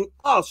showing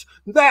us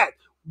that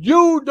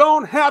you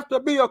don't have to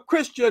be a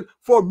Christian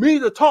for me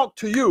to talk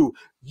to you.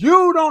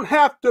 You don't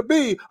have to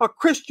be a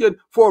Christian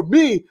for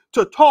me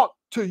to talk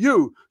to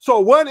you. So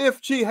what if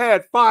she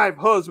had 5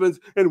 husbands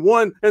and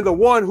the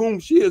one whom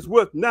she is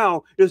with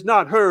now is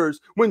not hers?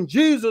 When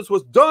Jesus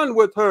was done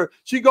with her,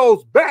 she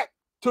goes back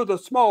to the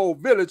small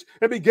village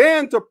and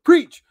began to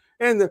preach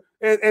and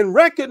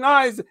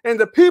recognize, and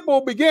the people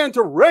began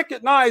to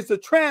recognize the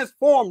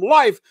transformed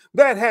life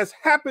that has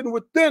happened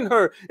within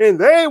her, and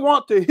they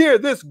want to hear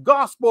this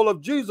gospel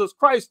of Jesus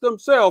Christ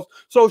themselves.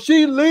 So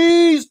she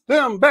leads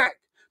them back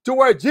to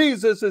where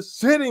Jesus is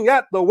sitting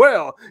at the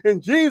well,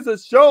 and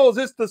Jesus shows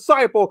his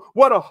disciple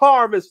what a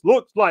harvest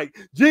looks like.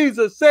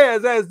 Jesus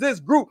says, as this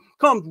group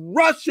comes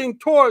rushing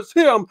towards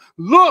him,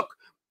 look,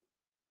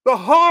 the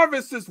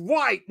harvest is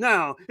white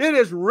now. It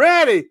is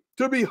ready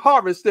to be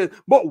harvested.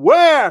 But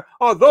where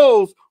are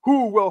those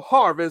who will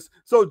harvest?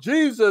 So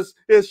Jesus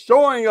is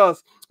showing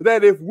us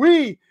that if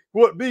we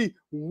would be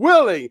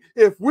willing,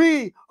 if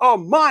we are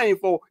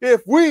mindful,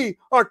 if we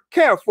are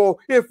careful,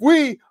 if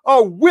we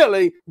are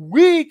willing,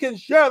 we can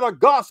share the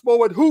gospel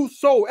with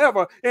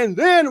whosoever, and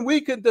then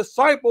we can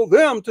disciple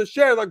them to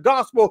share the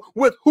gospel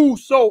with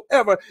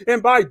whosoever.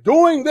 And by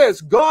doing this,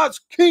 God's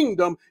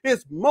kingdom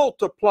is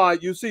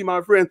multiplied. You see,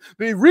 my friend,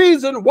 the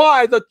reason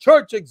why the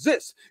church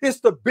exists is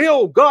to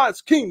build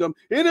God's kingdom.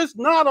 It is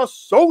not a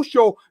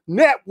social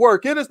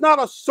network. It is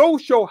not a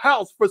social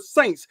house for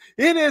saints.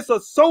 It is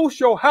a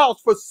social house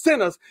for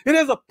sinners. It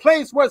is a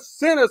place where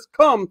sinners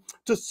come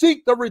to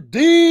seek the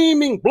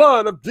redeeming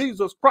blood of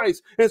Jesus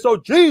Christ. And so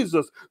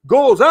Jesus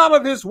goes out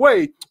of his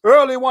way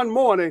early one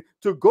morning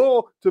to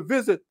go to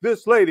visit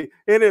this lady.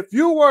 And if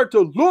you were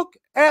to look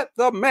at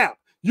the map,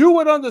 you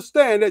would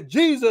understand that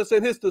Jesus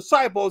and his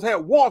disciples had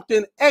walked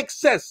in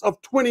excess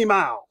of 20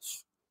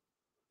 miles.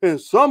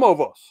 And some of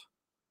us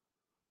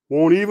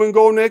won't even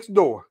go next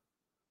door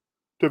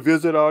to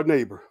visit our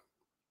neighbor.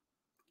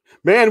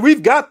 Man,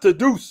 we've got to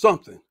do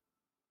something.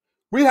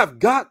 We have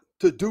got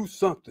to do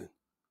something.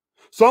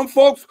 Some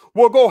folks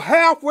will go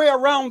halfway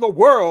around the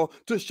world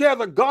to share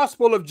the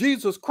gospel of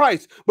Jesus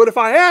Christ. But if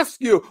I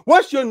ask you,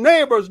 what's your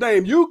neighbor's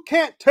name? You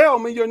can't tell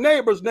me your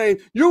neighbor's name.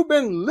 You've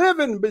been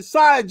living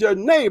beside your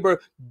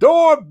neighbor,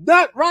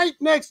 not right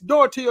next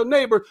door to your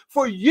neighbor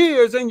for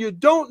years, and you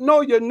don't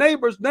know your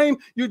neighbor's name.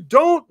 You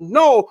don't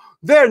know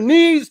their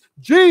needs.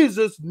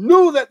 Jesus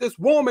knew that this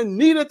woman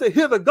needed to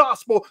hear the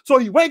gospel. So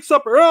he wakes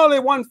up early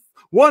one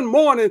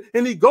morning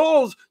and he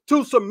goes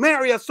to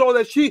Samaria so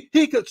that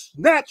he could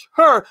snatch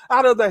her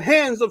out of the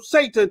hands of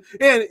Satan.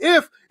 And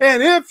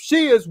if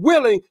she is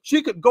willing,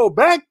 she could go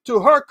back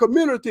to her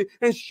community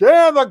and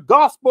share the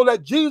gospel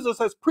that Jesus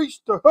has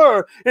preached to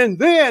her. And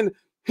then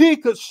he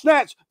could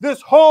snatch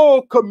this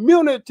whole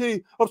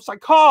community of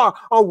Sychar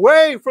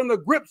away from the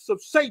grips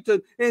of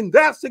Satan. And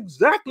that's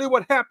exactly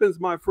what happens,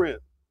 my friend.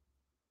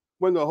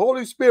 When the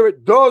Holy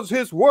Spirit does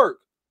his work,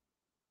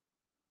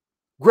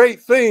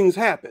 great things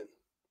happen.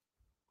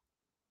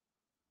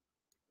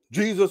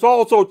 Jesus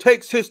also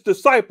takes his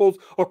disciples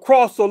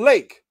across a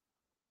lake.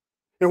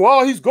 And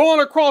while he's going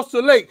across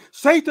the lake,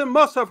 Satan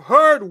must have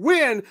heard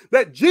wind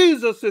that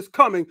Jesus is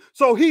coming.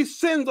 So he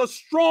sends a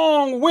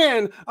strong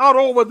wind out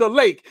over the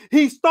lake.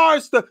 He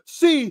starts to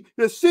see,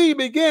 the sea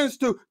begins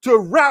to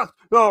rock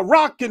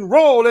and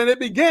roll, and it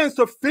begins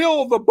to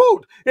fill the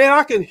boat. And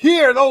I can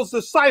hear those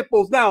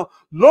disciples now,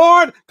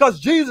 Lord, because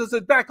Jesus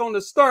is back on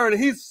the stern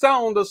and he's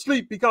sound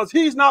asleep because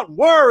he's not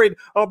worried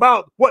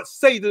about what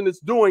Satan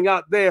is doing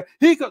out there.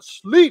 He could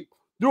sleep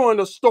during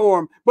the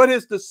storm, but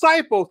his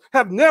disciples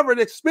have never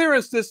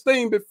experienced this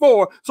thing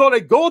before. So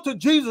they go to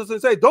Jesus and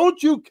say,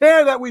 don't you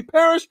care that we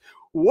perish?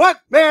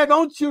 What, man,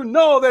 don't you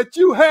know that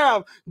you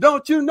have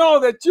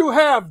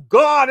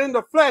God in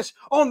the flesh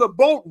on the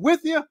boat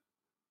with you?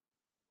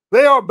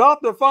 They are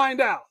about to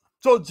find out.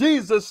 So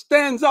Jesus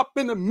stands up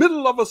in the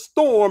middle of a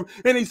storm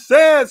and he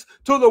says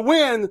to the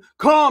wind,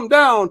 calm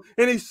down.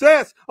 And he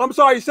says to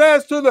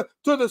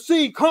the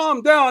sea,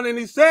 calm down. And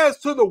he says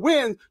to the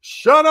wind,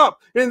 shut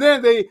up. And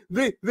then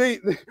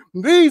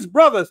these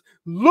brothers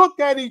look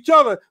at each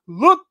other,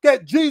 look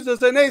at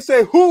Jesus, and they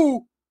say,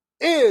 who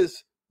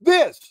is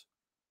this?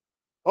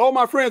 Oh,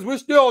 my friends, we're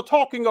still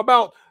talking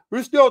about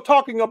We're still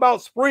talking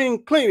about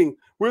spring cleaning.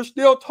 We're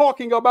still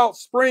talking about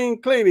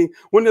spring cleaning.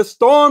 When the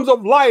storms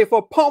of life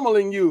are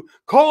pummeling you,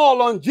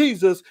 call on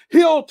Jesus.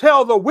 He'll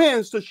tell the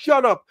winds to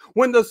shut up.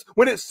 When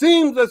it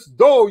seems as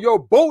though your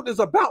boat is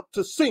about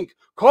to sink,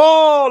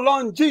 call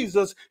on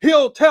Jesus.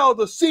 He'll tell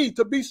the sea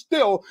to be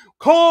still.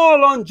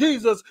 Call on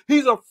Jesus.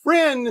 He's a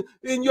friend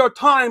in your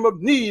time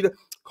of need.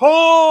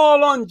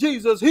 Call on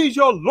Jesus. He's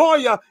your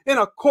lawyer in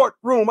a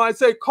courtroom. I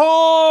say,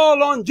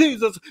 call on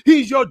Jesus.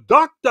 He's your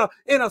doctor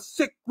in a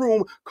sick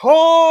room.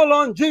 Call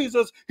on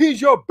Jesus. He's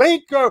your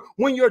banker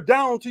when you're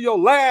down to your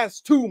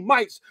last two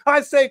mites.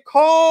 I say,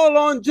 call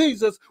on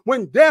Jesus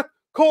when death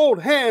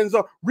cold hands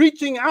are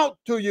reaching out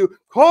to you.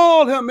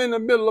 Call him in the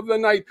middle of the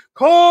night.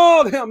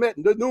 Call him at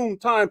the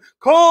noontime.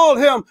 Call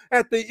him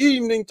at the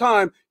evening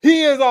time.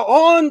 He is an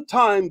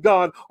on-time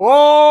God.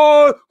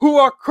 All who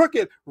are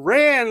crooked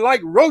ran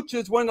like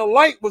roaches when the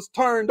light was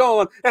turned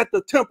on at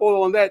the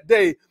temple on that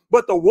day.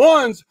 But the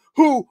ones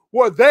who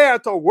were there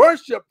to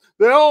worship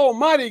the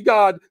Almighty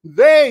God,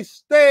 they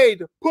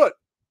stayed put.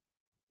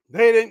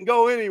 They didn't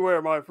go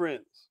anywhere, my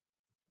friends.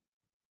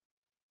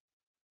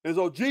 And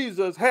so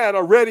Jesus had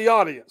a ready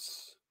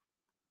audience.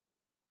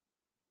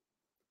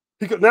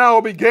 He could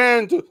now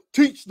begin to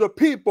teach the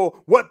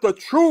people what the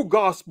true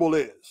gospel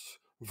is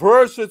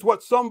versus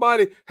what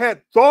somebody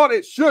had thought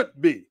it should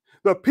be.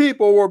 The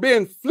people were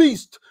being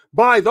fleeced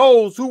by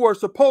those who were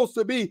supposed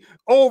to be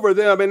over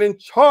them and in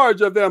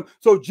charge of them.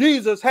 So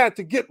Jesus had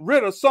to get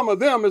rid of some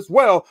of them as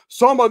well.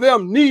 Some of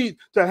them need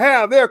to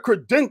have their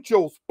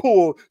credentials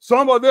pulled.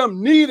 Some of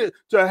them needed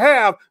to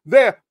have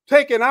their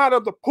taken out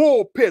of the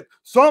pulpit.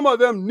 Some of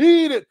them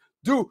needed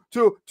to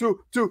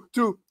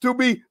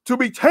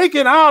be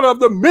taken out of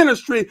the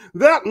ministry,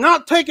 that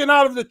not taken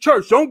out of the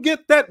church. Don't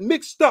get that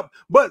mixed up.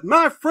 But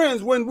my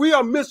friends, when we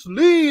are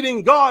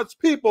misleading God's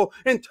people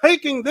and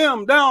taking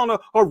them down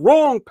a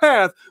wrong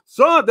path,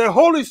 so the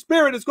Holy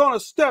Spirit is going to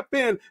step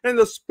in and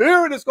the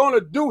Spirit is going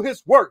to do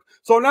his work.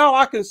 So now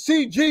I can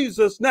see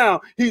Jesus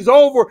now. He's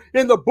over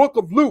in the book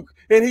of Luke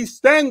and he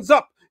stands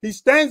up. He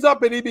stands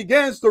up and he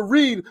begins to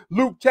read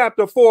Luke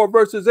chapter 4,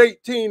 verses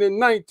 18 and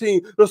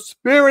 19. The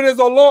Spirit of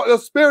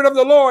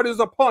the Lord is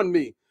upon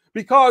me,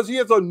 because he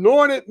has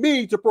anointed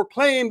me to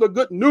proclaim the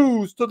good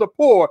news to the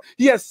poor.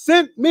 He has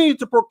sent me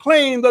to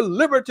proclaim the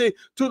liberty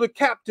to the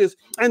captives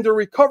and the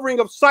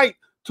recovering of sight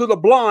to the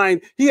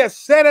blind. He has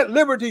set at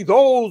liberty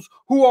those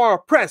who are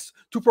oppressed,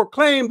 to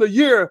proclaim the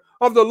year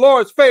of the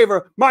Lord's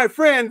favor. My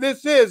friend,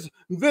 this is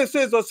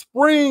a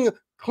spring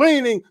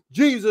cleaning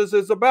Jesus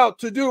is about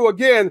to do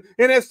again.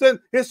 And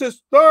it's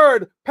his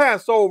third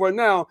Passover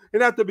now.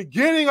 And at the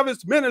beginning of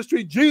his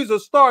ministry,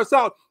 Jesus starts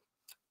out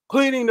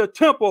cleaning the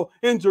temple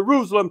in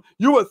Jerusalem.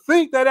 You would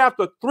think that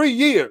after 3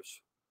 years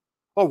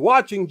of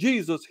watching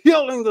Jesus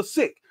healing the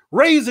sick,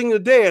 raising the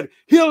dead,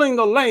 healing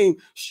the lame,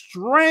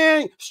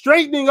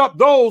 straightening up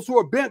those who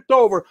are bent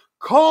over,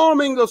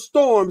 calming the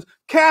storms,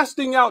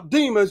 casting out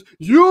demons,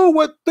 you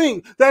would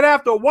think that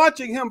after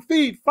watching him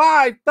feed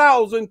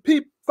 5,000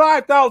 people,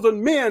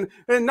 5,000 men,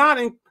 and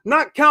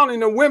not counting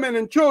the women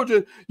and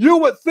children, you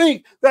would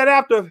think that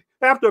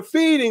after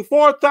feeding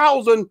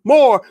 4,000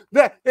 more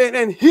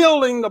and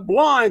healing the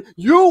blind,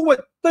 you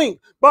would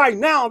think by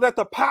now that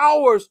the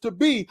powers to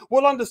be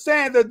will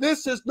understand that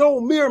this is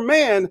no mere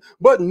man.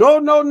 But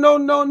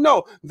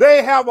no.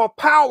 They have a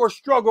power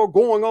struggle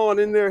going on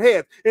in their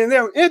head. And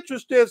their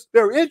interest is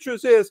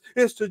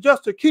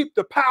to keep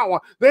the power.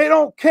 They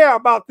don't care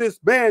about this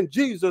man,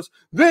 Jesus,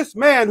 this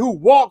man who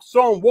walks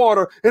on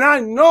water. And I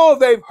know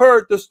they've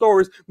heard the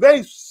stories.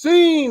 They've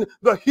seen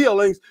the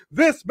healings.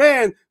 This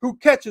man who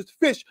catches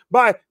fish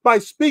by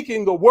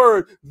speaking the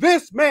word.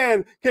 This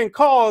man can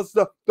cause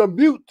the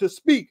mute to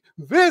speak.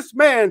 This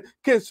man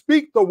can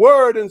speak the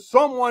word and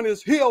someone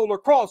is healed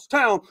across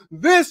town.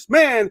 This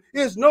man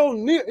is no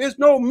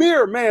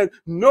mere man.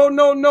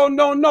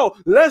 No.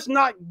 Let's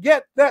not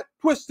get that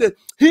twisted.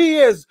 He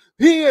is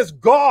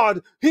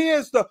God. He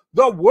is the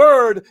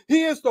word.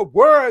 He is the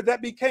word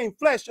that became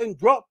flesh and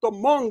dwelt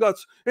among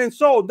us. And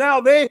so now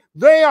they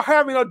are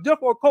having a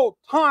difficult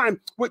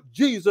time with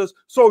Jesus.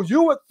 So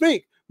you would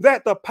think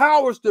that the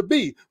powers to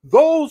be,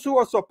 those who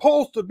are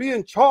supposed to be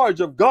in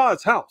charge of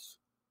God's house,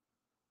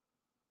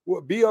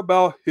 would be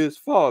about his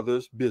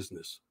Father's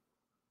business.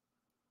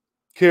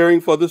 Caring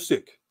for the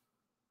sick,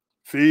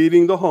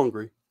 feeding the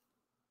hungry,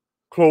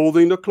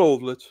 clothing the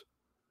clothless,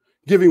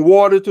 giving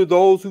water to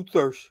those who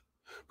thirst,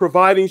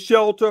 providing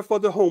shelter for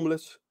the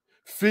homeless,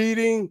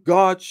 feeding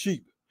God's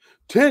sheep,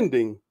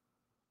 tending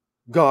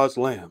God's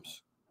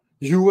lambs.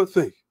 You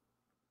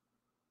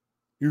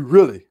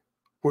really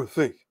would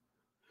think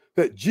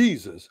that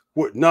Jesus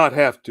would not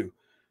have to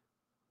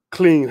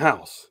clean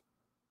house,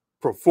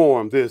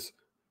 perform this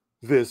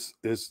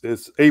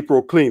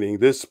April cleaning,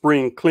 this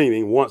spring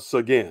cleaning once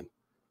again.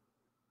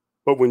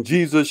 But when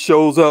Jesus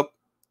shows up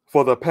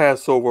for the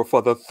Passover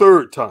for the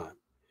third time,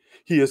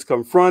 he is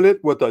confronted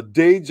with a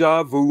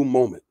deja vu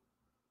moment.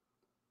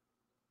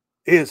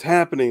 It's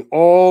happening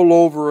all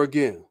over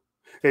again.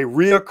 A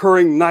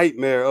reoccurring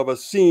nightmare of a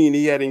scene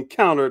he had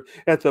encountered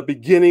at the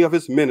beginning of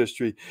his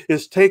ministry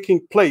is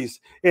taking place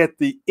at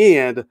the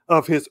end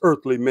of his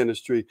earthly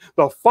ministry.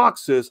 The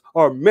foxes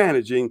are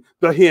managing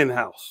the hen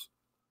house.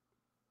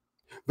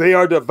 They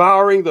are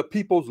devouring the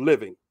people's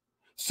living.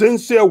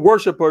 Sincere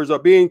worshipers are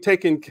being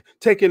taken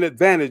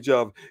advantage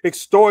of.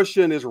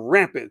 Extortion is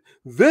rampant.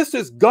 This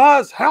is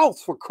God's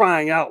house, for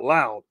crying out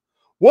loud.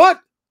 What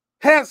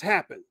has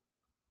happened?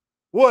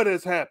 What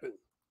has happened?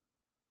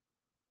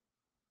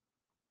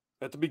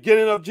 At the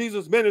beginning of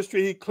Jesus'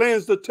 ministry, he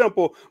cleansed the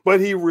temple, but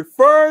he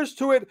refers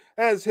to it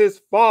as his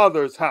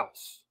Father's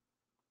house.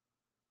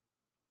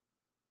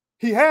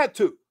 He had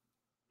to.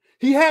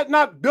 He had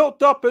not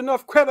built up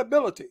enough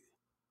credibility.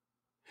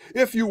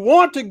 If you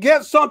want to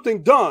get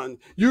something done,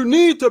 you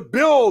need to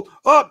build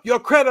up your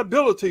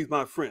credibility,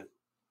 my friend.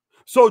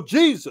 So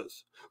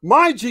Jesus,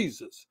 my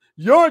Jesus,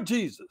 your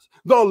Jesus,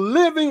 the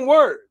living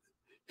word,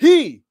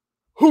 he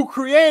who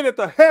created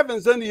the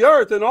heavens and the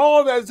earth and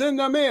all that's in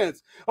them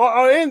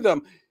are in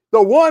them,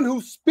 the one who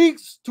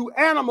speaks to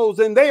animals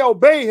and they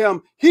obey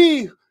him,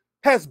 he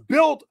has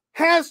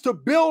to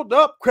build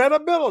up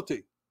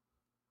credibility.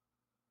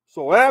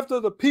 So after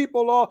the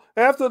people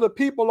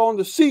on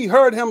the sea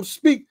heard him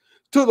speak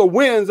to the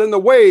winds and the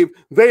wave,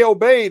 they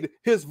obeyed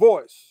his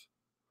voice.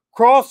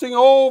 Crossing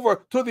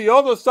over to the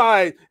other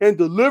side and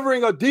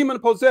delivering a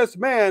demon-possessed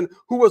man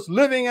who was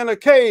living in a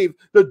cave,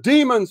 the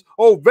demons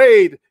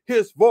obeyed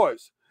his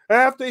voice.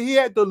 After he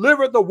had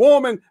delivered the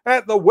woman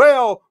at the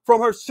well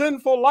from her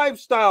sinful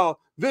lifestyle,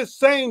 this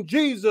same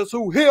Jesus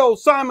who healed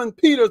Simon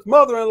Peter's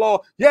mother-in-law,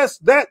 yes,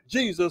 that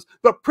Jesus,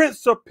 the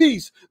Prince of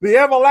Peace, the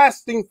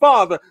everlasting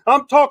Father,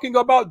 I'm talking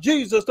about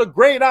Jesus, the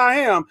great I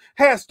am,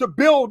 has to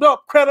build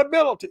up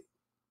credibility.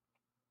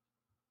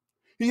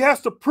 He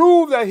has to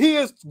prove that he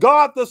is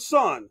God the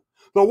Son,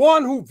 the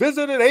one who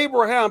visited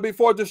Abraham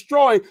before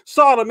destroying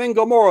Sodom and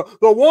Gomorrah,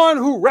 the one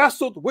who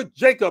wrestled with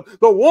Jacob,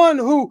 the one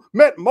who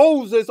met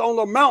Moses on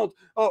the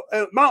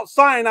Mount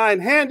Sinai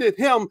and handed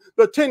him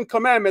the 10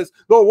 Commandments,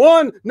 the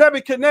one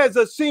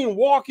Nebuchadnezzar seen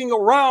walking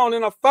around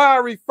in a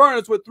fiery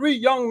furnace with 3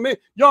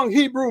 young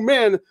Hebrew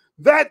men.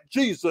 That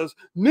Jesus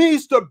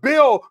needs to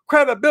build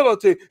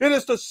credibility. It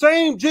is the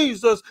same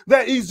Jesus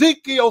that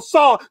Ezekiel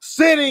saw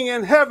sitting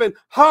in heaven,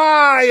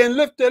 high and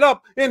lifted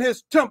up in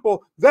his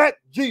temple. That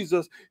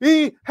Jesus,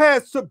 he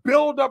has to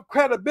build up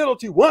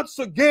credibility once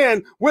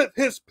again with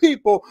his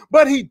people.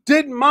 But he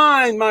didn't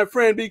mind, my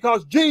friend,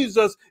 because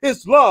Jesus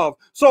is love.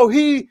 So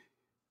he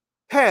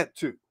had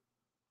to.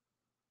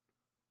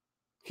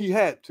 He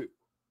had to.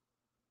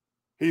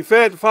 He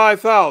fed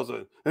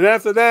 5,000. And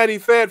after that, he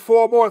fed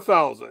 4 more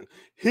thousand.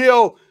 He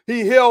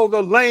healed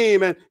the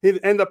lame and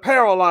the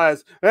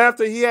paralyzed.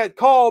 After he had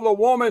called a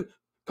woman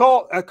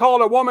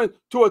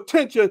to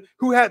attention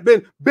who had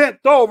been bent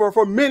over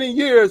for many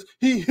years,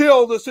 he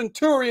healed the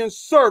centurion's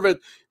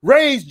servant,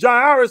 raised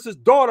Jairus'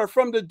 daughter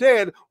from the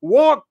dead,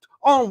 walked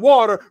on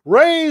water,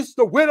 raised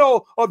the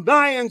widow of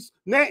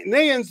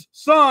Nain's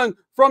son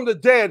from the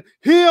dead,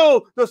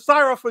 healed the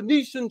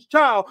Syrophoenician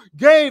child,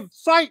 gave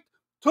sight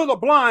to the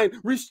blind,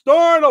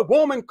 restored a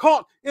woman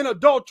caught in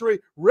adultery,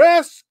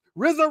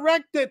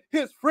 resurrected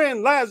his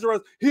friend Lazarus.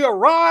 He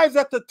arrives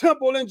at the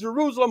temple in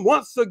Jerusalem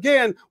once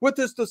again with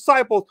his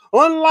disciples.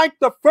 Unlike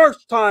the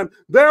first time,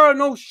 there are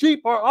no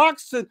sheep or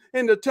oxen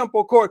in the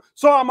temple court.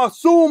 So I'm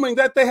assuming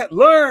that they had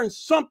learned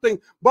something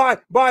by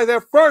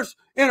their first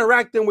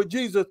interacting with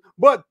Jesus.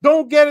 But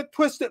don't get it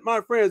twisted, my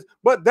friends.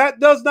 But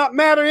that does not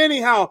matter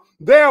anyhow.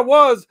 There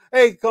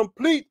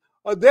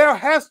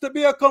has to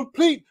be a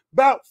complete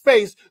about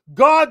face.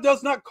 God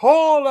does not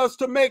call us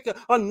to make a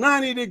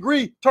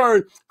 90-degree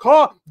turn.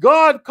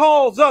 God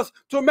calls us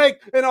to make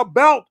an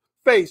about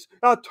face,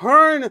 a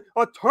turn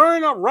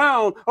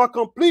around, a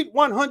complete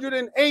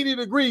 180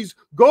 degrees.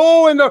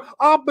 Go in the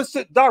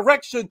opposite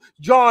direction.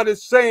 God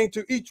is saying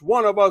to each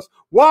one of us,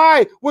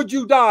 why would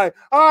you die?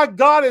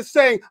 God is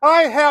saying,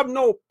 I have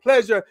no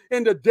pleasure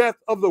in the death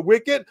of the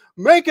wicked.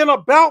 Make an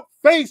about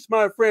face,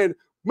 my friend.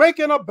 Make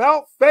an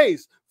about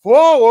face.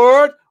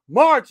 Forward.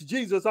 March,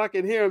 Jesus, I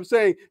can hear him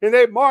saying, and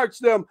they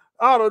marched them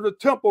out of the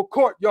temple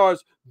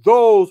courtyards,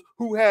 those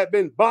who had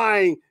been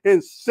buying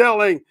and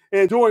selling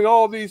and doing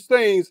all these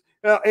things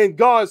in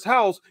God's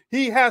house.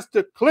 He has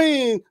to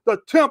clean the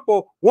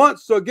temple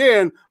once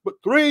again. But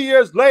 3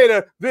 years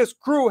later, this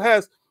crew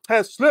has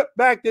slipped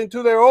back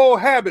into their old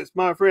habits,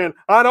 my friend.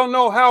 I don't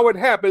know how it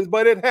happens,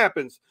 but it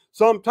happens.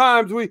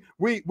 Sometimes we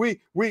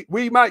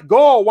might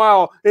go a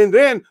while and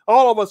then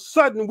all of a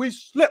sudden we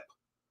slip.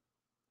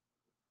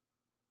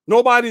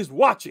 Nobody's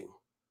watching.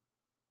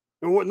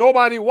 And with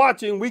nobody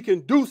watching, we can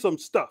do some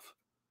stuff.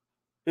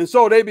 And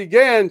so they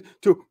began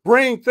to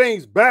bring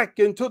things back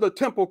into the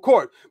temple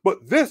court.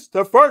 But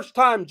the first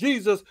time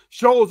Jesus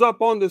shows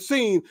up on the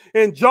scene,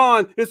 and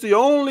John is the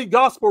only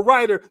gospel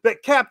writer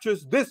that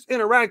captures this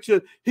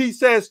interaction. He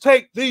says,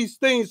 take these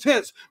things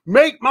hence,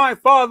 make my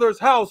Father's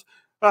house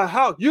a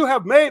house. You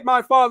have made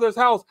my Father's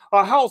house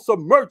a house of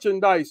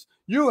merchandise.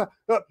 You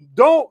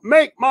don't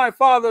make my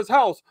Father's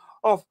house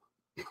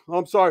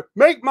I'm sorry,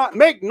 make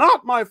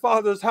not my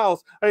Father's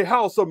house a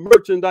house of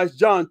merchandise.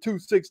 John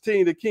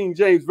 2:16, the King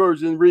James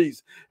Version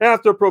reads.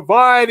 After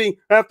proving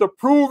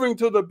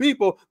to the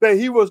people that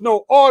he was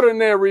no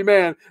ordinary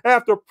man,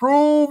 after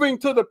proving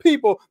to the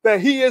people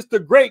that he is the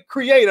great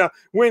creator,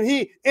 when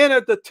he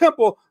entered the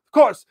temple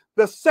courts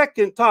the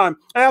second time,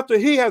 after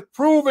he has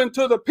proven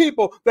to the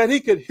people that he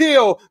could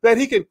heal, that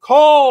he can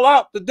call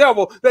out the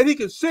devil, that he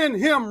can send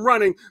him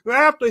running,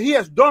 after he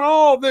has done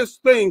all this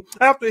thing,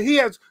 after he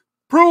has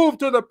proved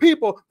to the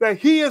people that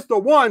he is the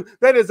one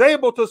that is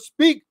able to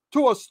speak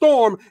to a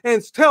storm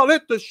and tell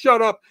it to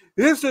shut up.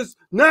 This is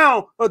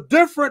now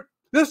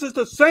this is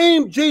the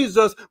same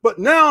Jesus, but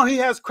now he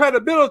has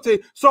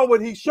credibility. So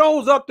when he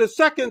shows up the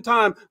second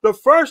time, the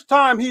first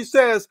time he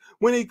says,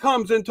 when he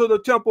comes into the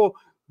temple,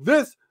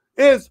 this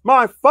is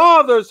my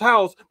Father's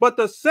house. But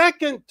the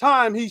second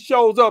time he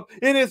shows up,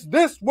 it is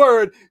this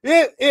word,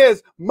 it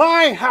is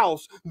my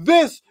house.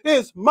 This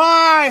is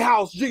my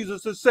house,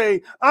 Jesus is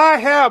saying. I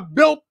have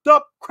built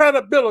up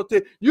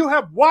credibility. You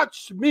have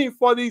watched me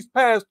for these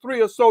past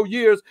 3 or so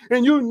years,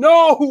 and you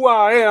know who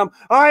I am.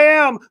 I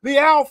am the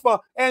Alpha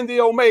and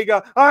the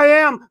Omega. I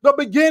am the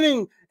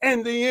beginning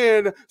and the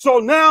end. So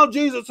now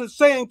Jesus is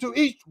saying to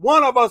each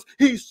one of us,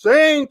 he's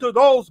saying to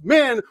those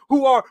men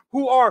who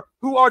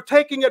are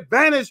taking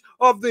advantage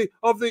of the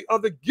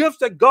gifts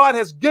that God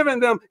has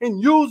given them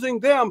and using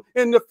them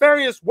in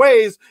nefarious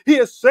ways, he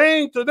is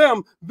saying to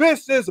them,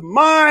 this is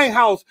my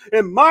house,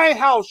 and my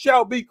house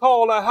shall be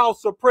called a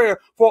house of prayer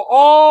for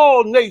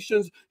all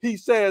nations. He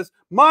says,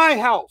 my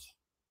house.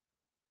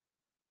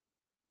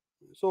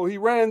 So he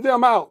ran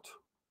them out.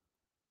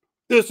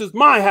 This is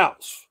my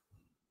house.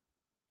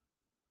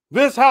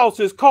 This house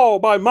is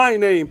called by my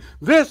name.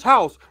 This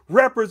house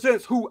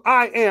represents who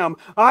I am.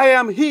 I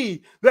am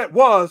he that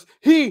was,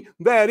 he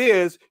that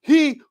is,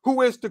 he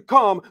who is to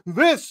come.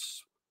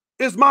 This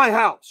is my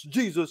house,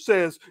 Jesus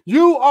says.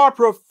 You are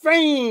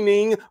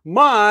profaning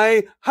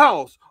my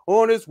house.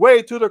 On his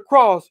way to the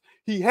cross,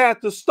 he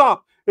had to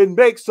stop and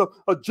make some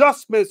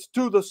adjustments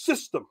to the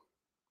system.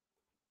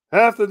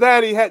 After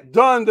that, he had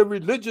done the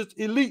religious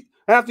elite.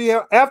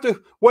 After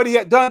what he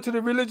had done to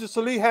the religious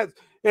elite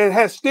and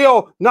has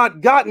still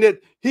not gotten it,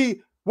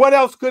 what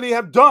else could he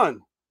have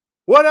done?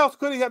 What else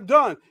could he have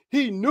done?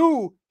 He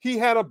knew he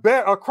had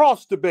a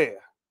cross to bear.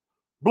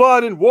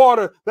 Blood and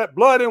water, that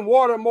blood and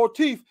water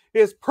motif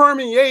is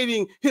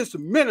permeating his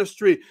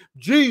ministry.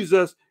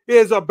 Jesus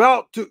is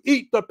about to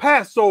eat the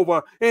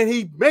Passover, and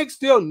he makes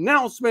the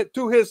announcement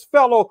to his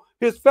fellow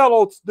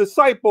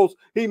disciples.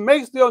 He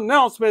makes the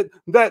announcement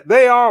that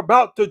they are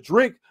about to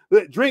drink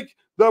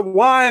the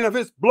wine of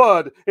his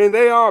blood, and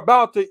they are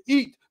about to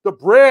eat the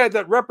bread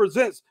that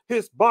represents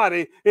his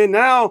body. And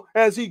now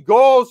as he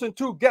goes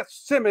into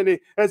Gethsemane,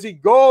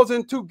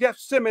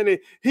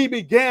 he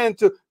began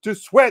to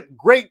sweat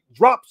great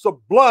drops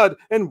of blood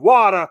and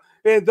water.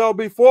 And though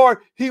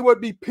before he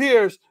would be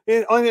pierced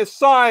on his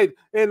side,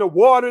 and the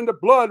water and the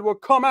blood will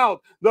come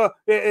out.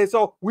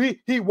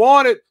 He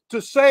wanted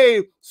to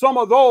save some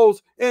of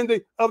those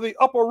of the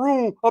upper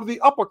room, of the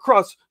upper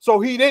crust. So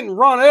he didn't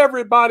run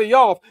everybody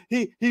off.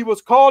 He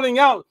was calling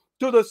out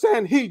to the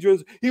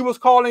Sanhedrins. He was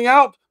calling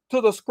out to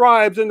the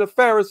scribes and the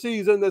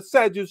Pharisees and the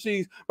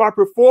Sadducees. By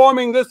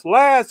performing this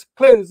last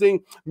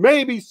cleansing,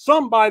 maybe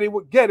somebody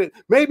would get it.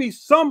 Maybe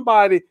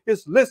somebody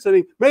is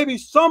listening. Maybe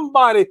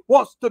somebody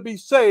wants to be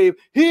saved.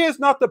 He is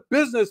not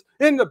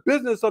in the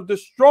business of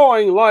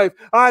destroying life.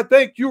 I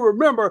think you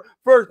remember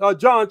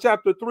John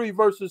chapter 3,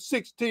 verses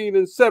 16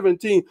 and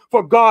 17.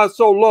 For God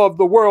so loved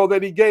the world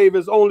that he gave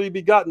his only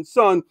begotten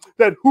Son,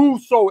 that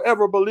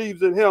whosoever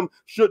believes in him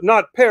should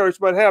not perish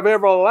but have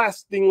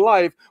everlasting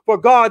life. For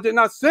God did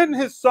not send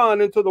his Son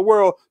into the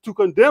world to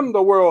condemn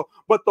the world,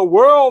 but the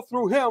world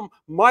through him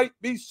might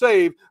be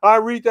saved. I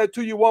read that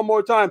to you one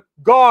more time.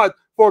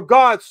 For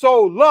God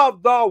so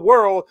loved the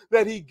world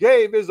that he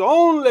gave his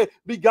only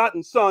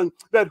begotten Son,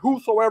 that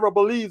whosoever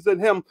believes in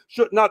him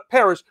should not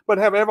perish, but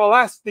have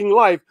everlasting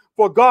life.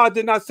 For God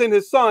did not send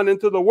his Son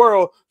into the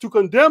world to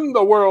condemn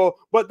the world,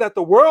 but that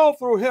the world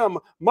through him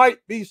might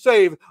be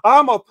saved.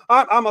 I'm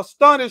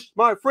astonished,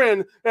 my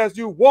friend, as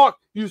you walk,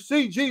 you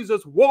see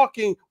Jesus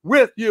walking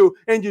with you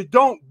and you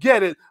don't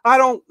get it. I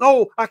don't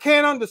know. I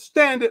can't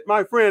understand it,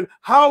 my friend.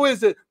 How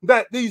is it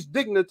that these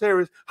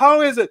dignitaries,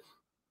 how is it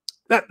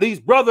that these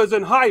brothers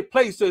in high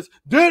places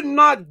did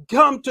not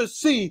come to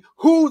see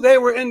who they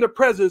were in the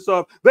presence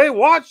of? They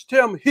watched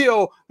him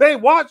heal. They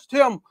watched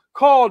him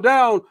call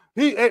down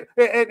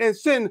and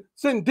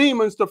send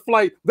demons to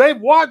flight. They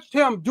watched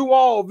him do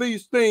all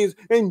these things,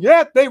 and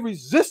yet they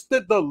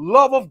resisted the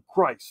love of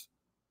Christ.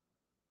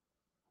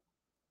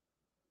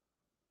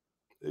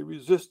 They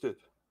resisted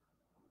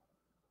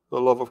the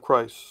love of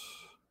Christ.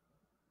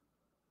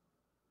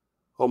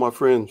 Oh, my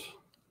friends,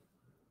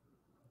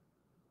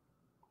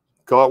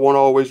 God won't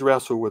always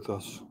wrestle with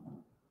us.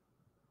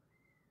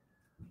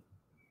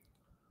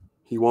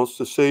 He wants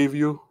to save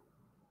you.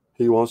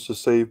 He wants to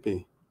save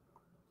me.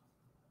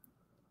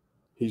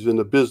 He's in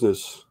the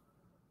business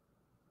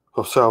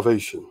of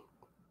salvation.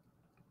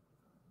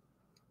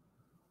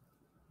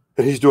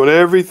 And he's doing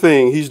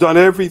everything. He's done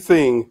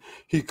everything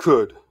he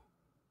could.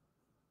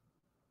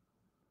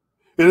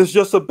 It is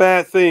just a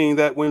bad thing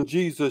that when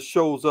Jesus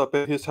shows up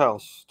at his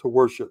house to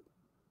worship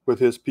with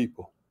his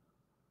people,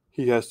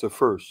 he has to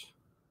first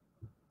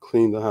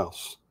clean the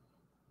house,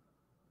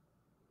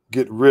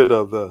 get rid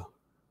of the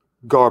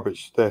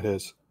garbage that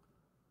has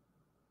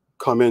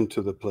come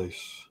into the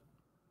place,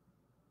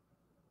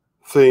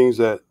 things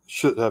that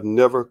should have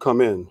never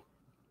come in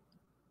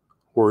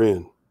were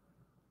in.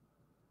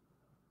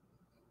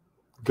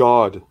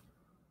 God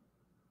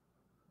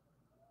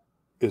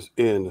is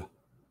in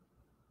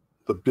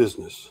the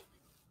business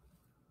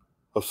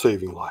of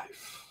saving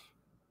life.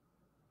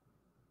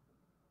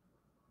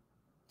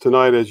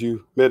 Tonight, as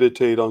you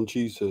meditate on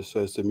Jesus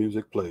as the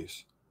music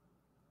plays,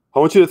 I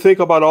want you to think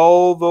about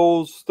all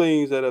those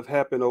things that have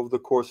happened over the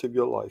course of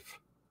your life.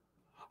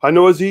 I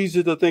know it's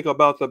easy to think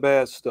about the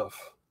bad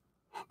stuff,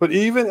 but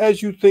even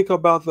as you think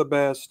about the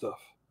bad stuff,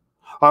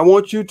 I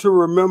want you to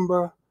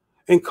remember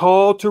and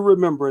call to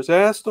remembrance.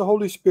 Ask the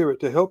Holy Spirit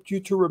to help you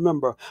to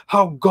remember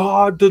how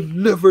God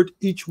delivered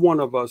each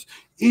one of us,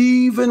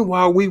 even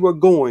while we were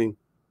going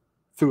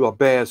through a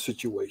bad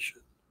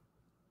situation.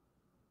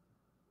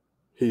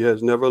 He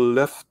has never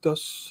left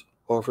us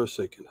or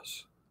forsaken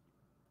us.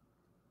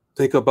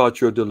 Think about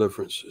your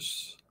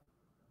deliverances.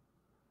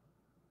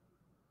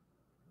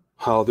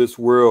 How this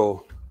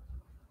world,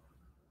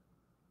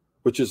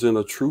 which is in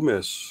a true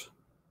mess,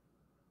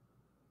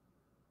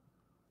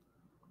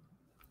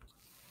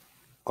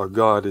 our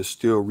God is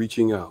still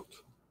reaching out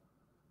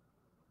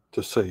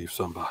to save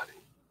somebody.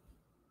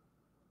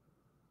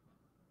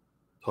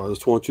 So I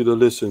just want you to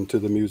listen to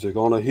the music.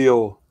 On a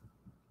hill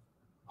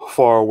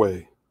far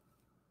away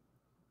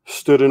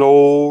stood an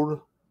old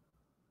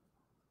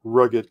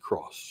rugged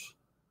cross,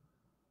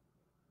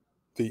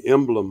 the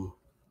emblem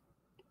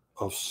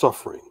of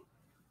suffering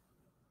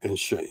and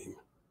shame.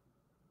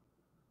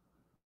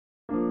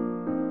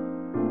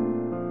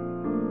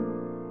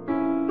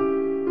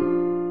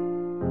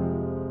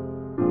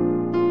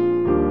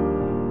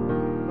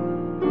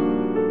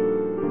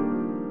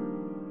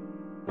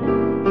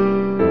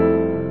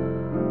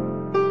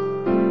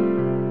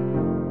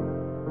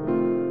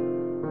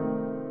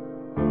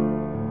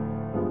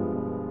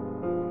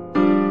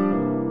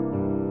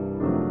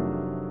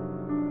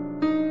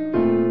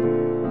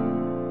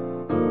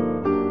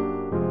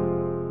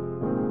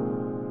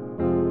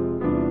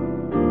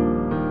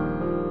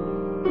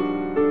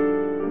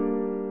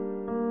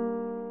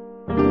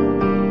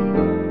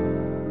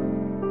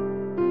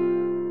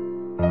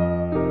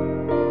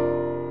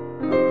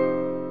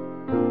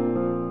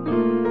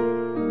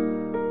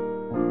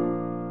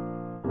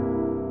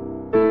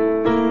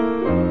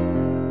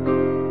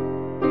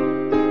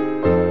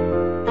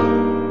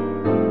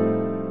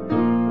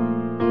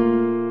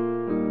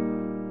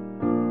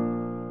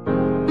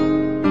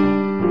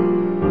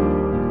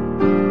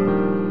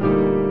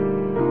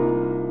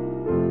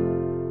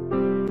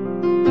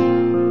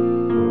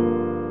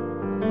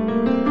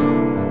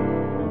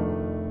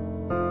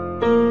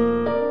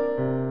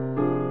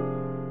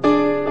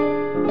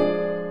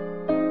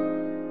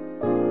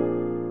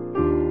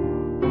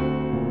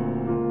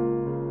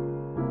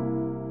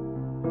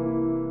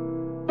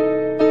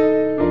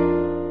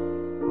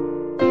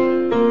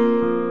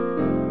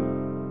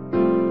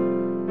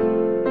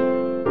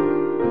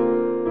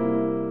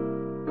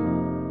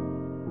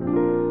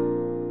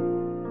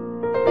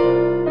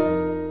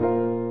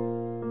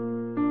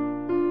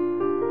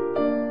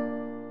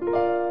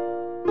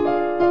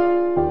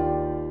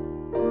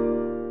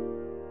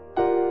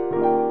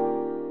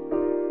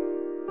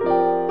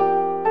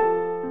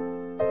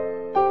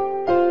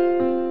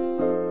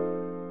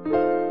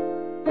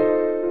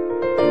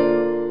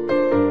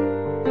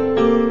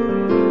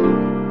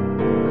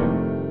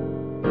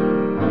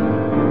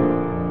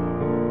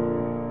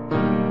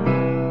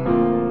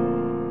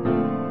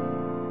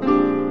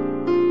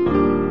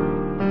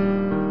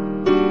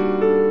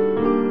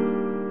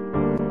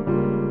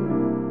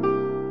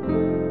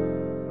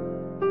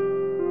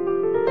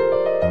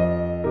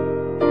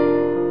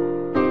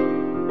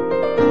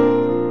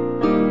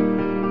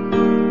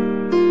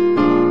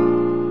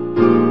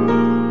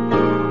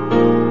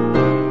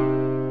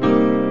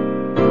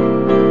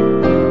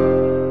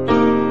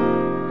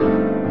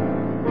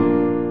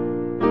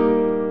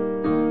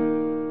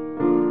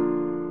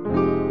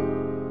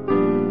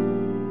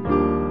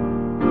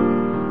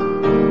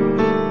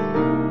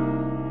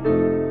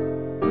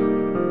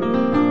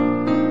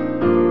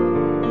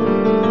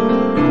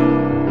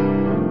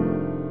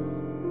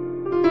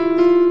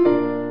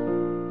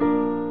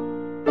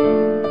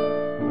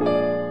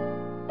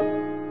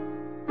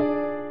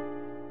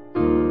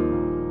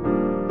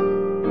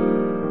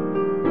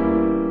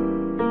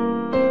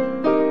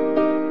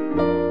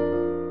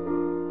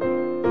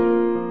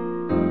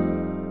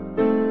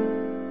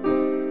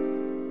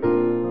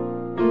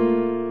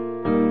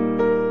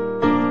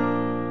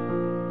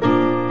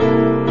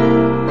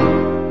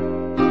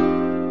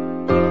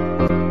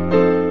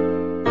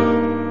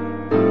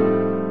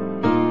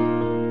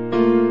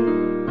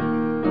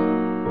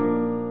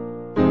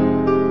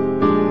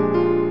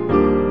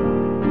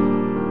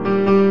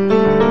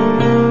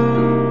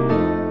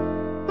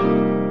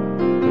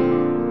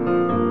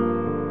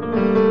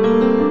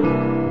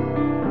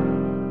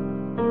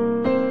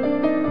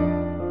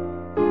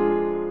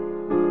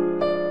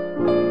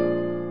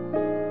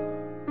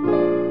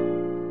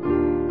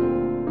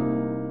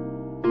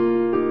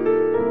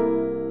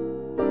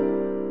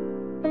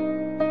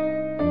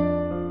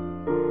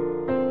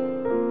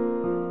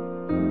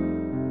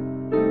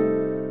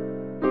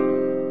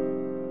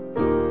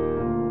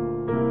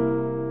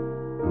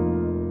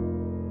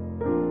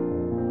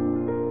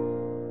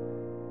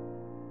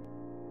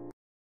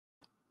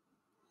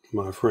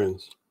 my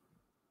friends.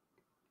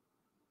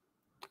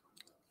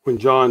 When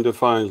John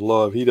defines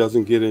love, he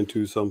doesn't get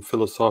into some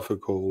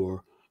philosophical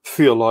or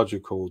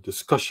theological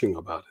discussion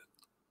about it.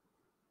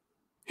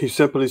 He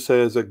simply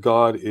says that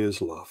God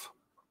is love.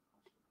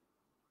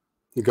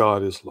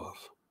 God is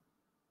love.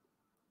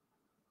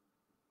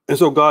 And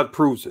so God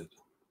proves it.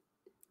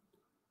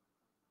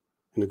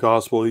 In the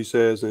gospel, he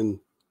says, in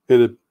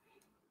the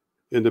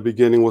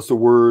beginning was the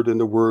Word, and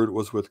the Word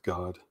was with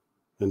God,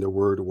 and the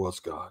Word was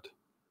God.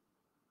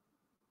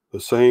 The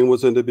same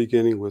was in the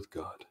beginning with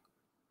God.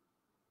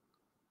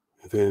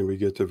 And then we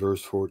get to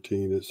verse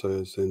 14. It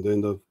says, and then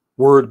the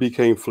Word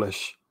became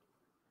flesh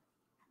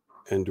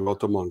and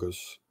dwelt among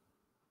us.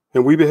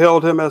 And we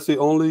beheld him as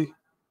the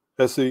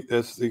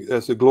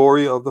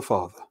glory of the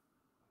Father.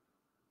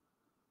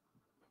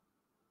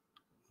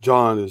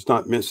 John is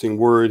not mincing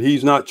word.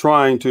 He's not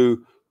trying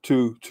to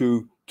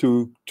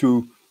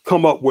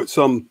come up with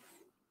some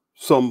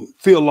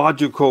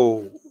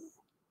theological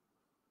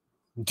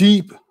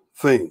deep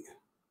thing.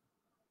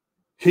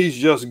 He's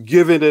just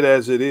giving it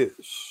as it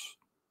is.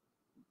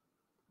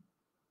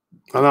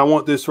 And I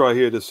want this right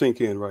here to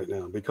sink in right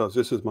now, because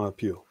this is my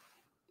appeal.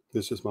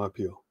 This is my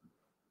appeal.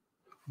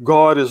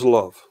 God is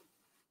love.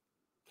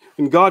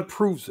 And God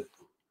proves it.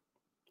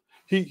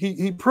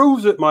 He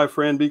proves it, my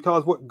friend,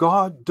 because what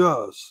God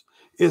does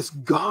is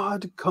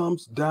God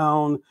comes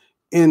down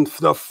in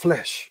the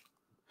flesh,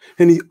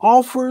 and he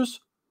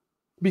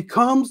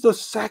becomes the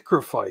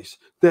sacrifice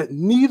that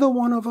neither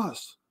one of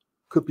us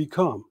could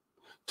become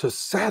to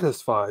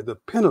satisfy the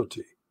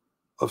penalty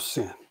of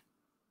sin.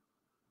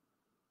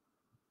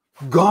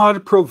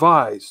 God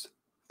provides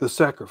the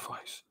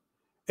sacrifice,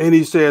 and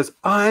he says,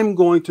 I'm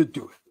going to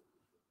do it.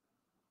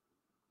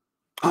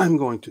 I'm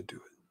going to do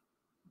it.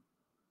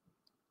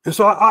 And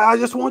so I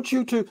just want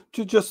you to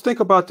just think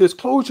about this.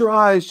 Close your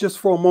eyes just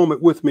for a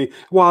moment with me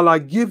while I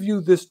give you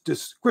this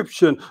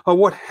description of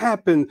what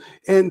happened.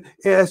 And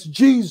as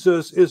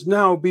Jesus is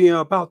now being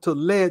about to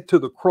led to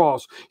the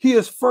cross, he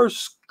is first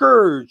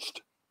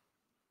scourged.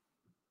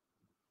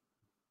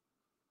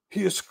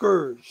 He is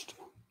scourged.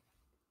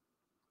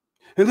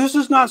 And this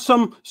is not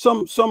some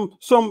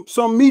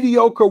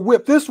mediocre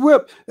whip. This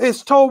whip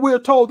we're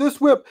told this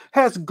whip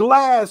has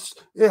glass.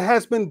 It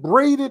has been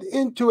braided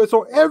into it.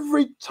 So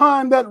every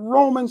time that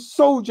Roman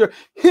soldier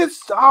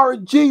hits our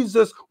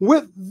Jesus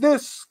with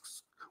this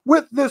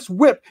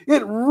whip,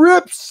 it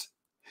rips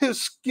his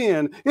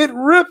skin. It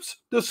rips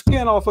the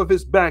skin off of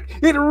his back.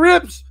 It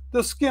rips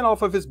the skin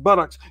off of his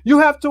buttocks. You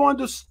have to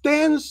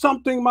understand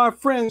something, my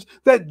friends,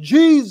 that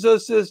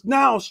Jesus is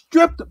now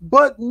stripped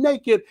butt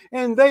naked,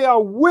 and they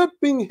are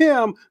whipping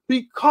him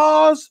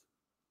because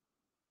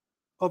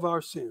of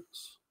our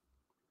sins.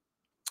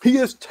 He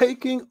is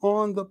taking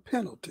on the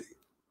penalty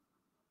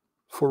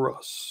for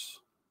us.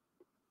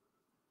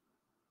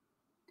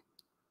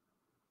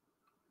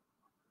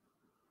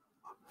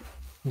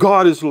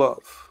 God is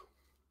love,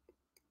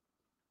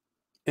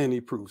 and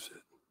he proves it.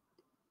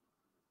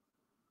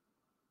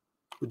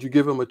 Would you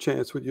give him a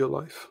chance with your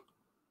life?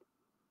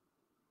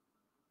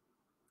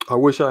 I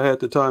wish I had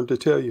the time to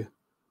tell you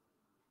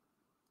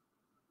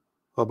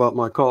about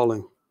my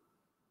calling,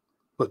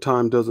 but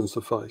time doesn't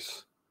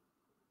suffice.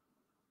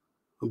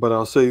 But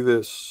I'll say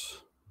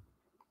this.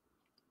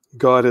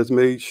 God has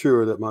made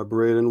sure that my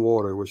bread and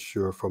water was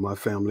sure for my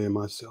family and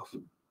myself.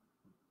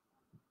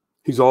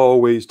 He's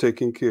always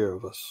taking care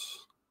of us.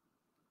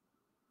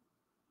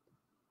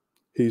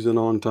 He's an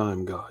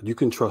on-time God. You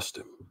can trust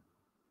him.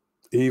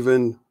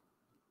 Even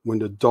when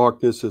the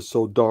darkness is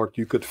so dark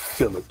you could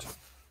feel it,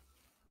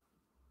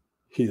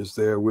 he is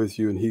there with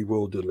you, and he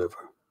will deliver.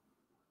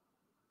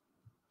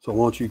 So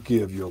won't you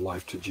give your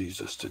life to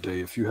Jesus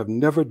today? If you have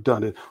never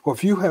done it, or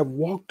if you have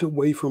walked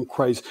away from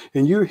Christ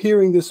and you're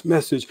hearing this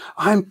message,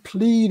 I'm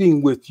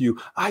pleading with you.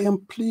 I am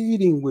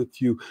pleading with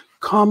you.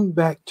 Come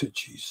back to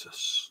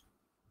Jesus.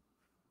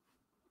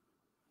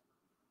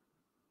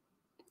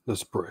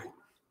 Let's pray.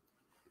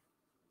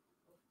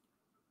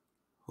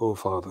 Oh,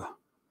 Father,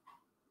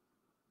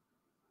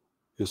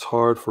 it's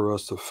hard for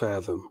us to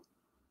fathom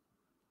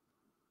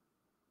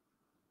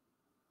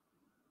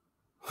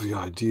the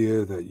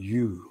idea that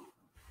your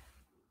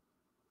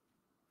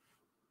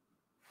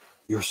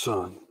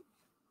son,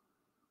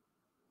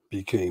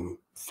 became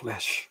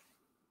flesh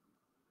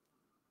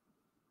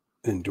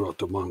and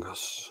dwelt among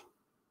us.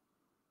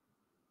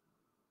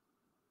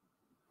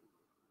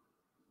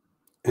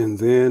 And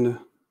then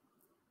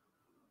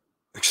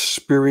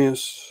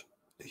experienced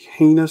a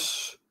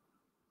heinous,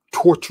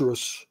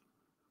 torturous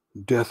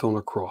death on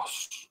a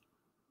cross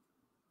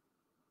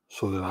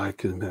so that I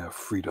can have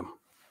freedom,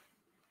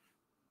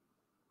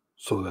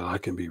 so that I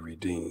can be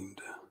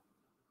redeemed.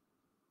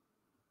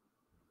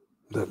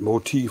 That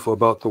motif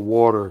about the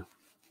water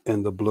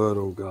and the blood,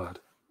 oh God,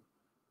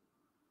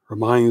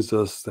 reminds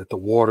us that the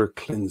water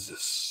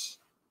cleanses,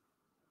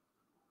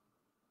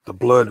 the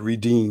blood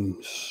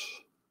redeems,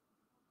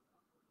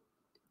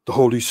 the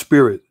Holy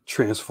Spirit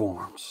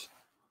transforms.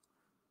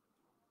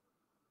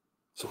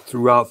 So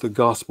throughout the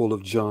Gospel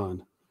of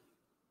John,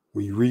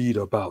 we read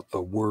about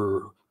the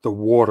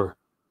water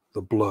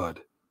the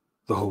blood,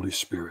 the Holy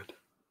Spirit.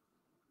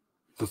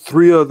 The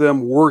three of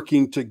them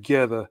working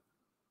together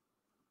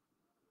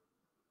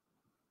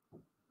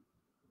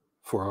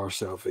for our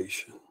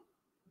salvation.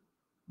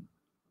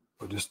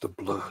 But it's the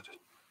blood.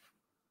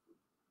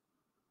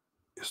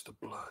 It's the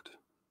blood.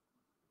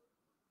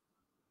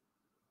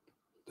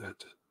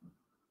 That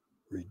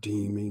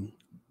redeeming,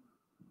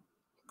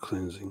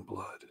 cleansing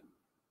blood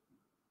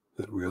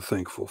that we are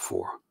thankful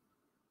for.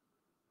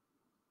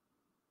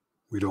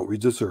 We don't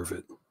deserve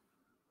it.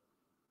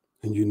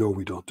 And you know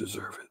we don't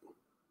deserve it.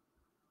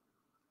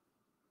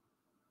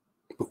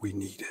 But we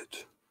need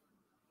it.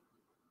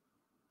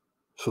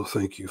 So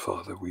thank you,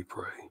 Father, we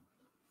pray.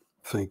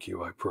 Thank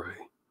you, I pray,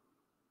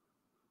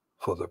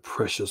 for the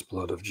precious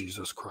blood of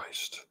Jesus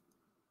Christ.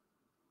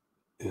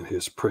 In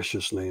his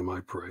precious name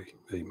I pray.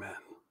 Amen.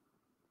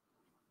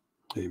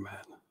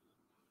 Amen.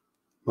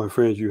 My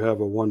friends, you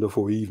have a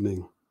wonderful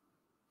evening.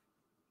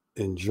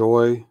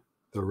 Enjoy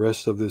the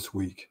rest of this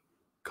week.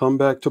 Come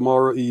back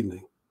tomorrow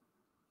evening.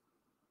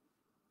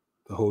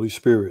 The Holy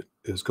Spirit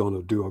is going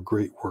to do a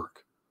great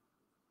work.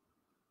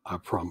 I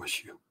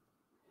promise you.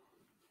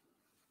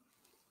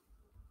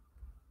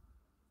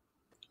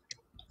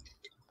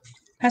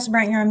 Pastor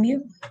Bryant, you're on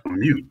mute. I'm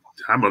mute.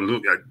 I'm a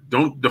little.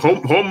 Don't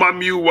hold my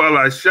mute while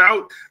I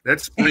shout.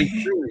 That's spring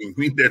cleaning.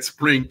 We need that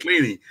spring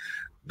cleaning.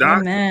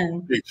 Doctor,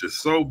 Amen. you're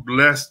so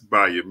blessed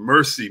by your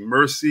mercy.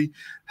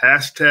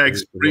 Hashtag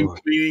Praise spring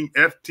cleaning.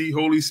 FT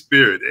Holy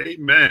Spirit.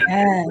 Amen.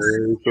 Yes.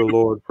 Praise the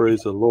Lord.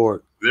 Praise the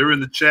Lord. They're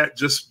in the chat.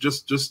 Just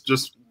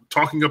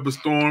talking up a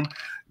storm.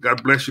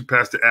 God bless you,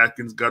 Pastor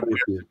Atkins. God bless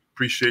you.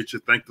 Appreciate you.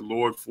 Thank the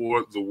Lord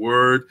for the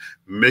word,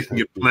 making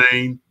it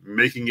plain,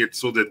 making it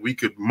so that we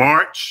could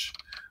march.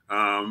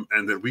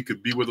 And that we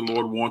could be where the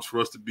Lord wants for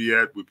us to be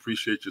at. We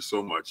appreciate you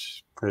so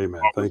much. Amen.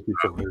 Thank you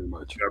so very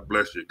much. God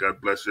bless you. God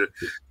bless you.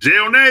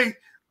 J-O-N-A.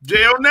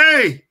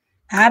 J-O-N-A.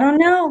 I don't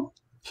know.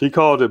 She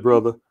called it,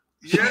 brother.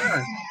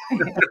 Yeah.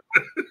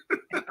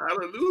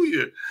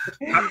 Hallelujah.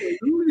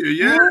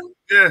 Hallelujah.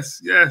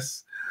 Yes.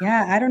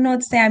 Yeah, I don't know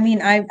what to say. I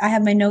mean, I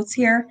have my notes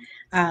here,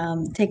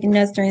 taking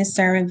notes during the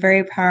sermon.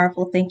 Very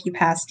powerful. Thank you,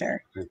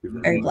 Pastor. Thank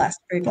you Very blessed.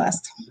 Very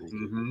blessed.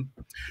 Mm-hmm.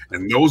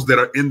 And those that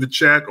are in the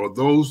chat or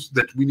those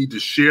that we need to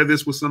share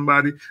this with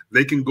somebody,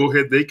 they can go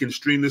ahead. They can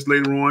stream this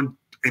later on.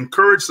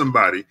 Encourage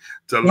somebody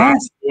to allow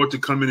the Lord to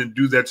come in and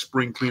do that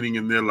spring cleaning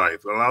in their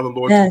life. Allow the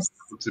Lord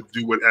to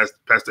do what, as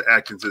Pastor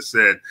Atkins has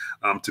said,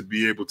 to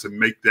be able to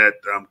make that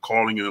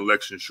calling and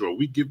election sure.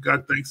 We give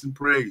God thanks and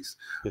praise.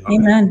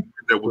 Amen.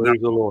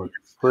 Praise the Lord.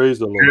 Praise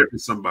the Lord.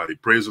 Somebody,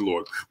 praise the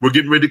Lord. We're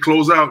getting ready to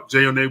close out.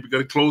 J-O-N-A, we got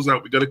to close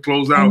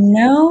out.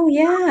 No,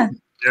 yeah.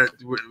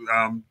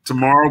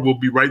 Tomorrow we'll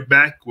be right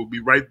back. We'll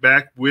be right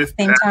back with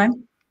same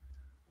time.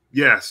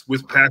 Yes,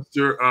 with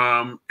Pastor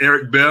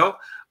Eric Bell,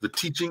 the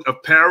teaching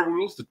of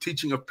parables.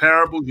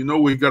 You know,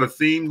 we've got a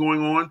theme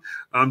going on,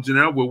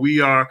 Janelle, where we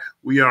are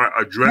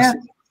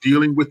addressing,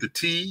 dealing with the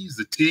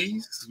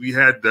T's. We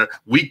had the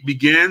week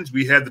begins.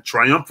 We had the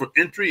triumphant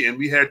entry, and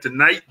we had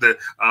tonight the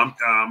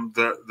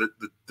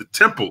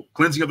temple,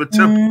 cleansing of the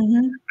temple.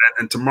 Mm-hmm.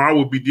 And tomorrow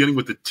we'll be dealing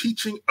with the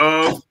teaching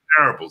of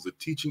parables, the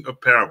teaching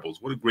of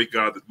parables. What a great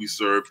God that we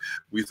serve.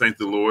 We thank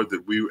the Lord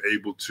that we were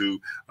able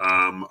to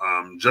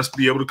just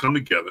be able to come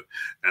together.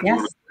 And we're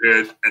going to go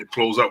ahead and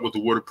close out with the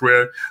word of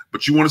prayer.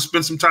 But you want to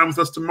spend some time with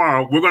us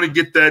tomorrow. We're going to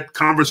get that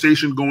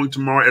conversation going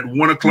tomorrow at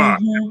 1 o'clock.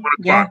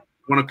 Mm-hmm.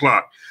 1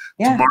 o'clock.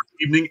 Yeah. Tomorrow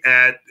evening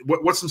at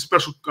what's some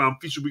special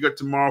feature we got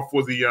tomorrow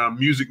for the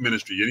music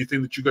ministry?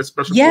 Anything that you got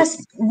special?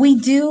 Yes, we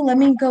do. Let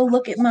me go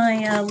look at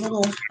my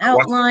little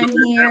outline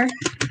here.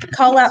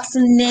 Call out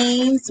some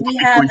names. We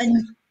have a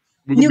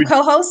new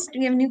co-host.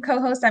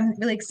 I'm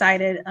really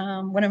excited.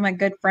 One of my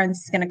good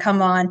friends is going to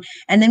come on,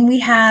 and then we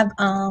have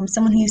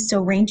someone who used to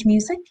arrange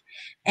music,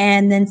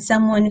 and then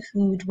someone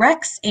who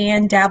directs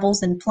and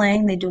dabbles in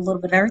playing. They do a little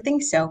bit of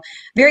everything. So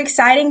very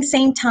exciting.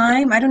 Same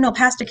time. I don't know,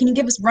 Pastor, can you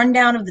give us a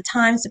rundown of the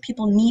times that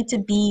people need to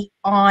be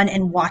on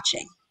and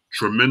watching?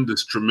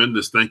 Tremendous.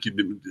 Thank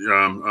you,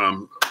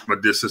 my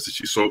dear sister.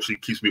 She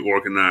keeps me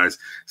organized.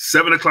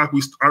 7 o'clock we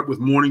start with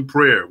morning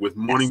prayer.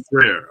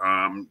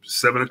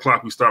 7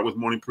 o'clock we start with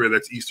morning prayer.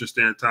 That's Eastern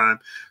Standard Time.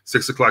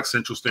 6 o'clock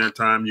Central Standard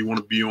Time. You want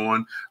to be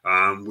on.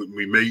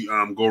 We may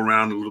go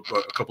around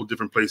a couple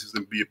different places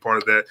and be a part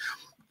of that.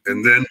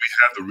 And then we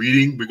have the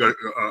reading. We got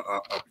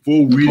a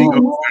full reading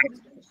of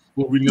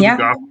the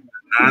gospel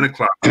at 9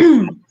 o'clock.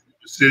 The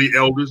city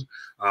elders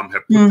have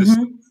put this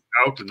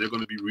out, and they're going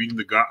to be reading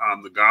the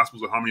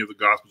Gospels, or how many of the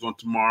Gospels on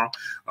tomorrow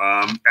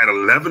at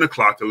 11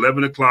 o'clock,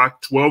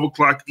 12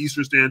 o'clock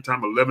Eastern Standard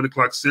Time, 11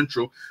 o'clock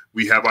Central.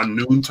 We have our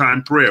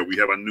noontime prayer.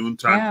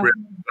 Prayer.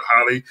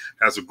 Holly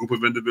has a group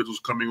of individuals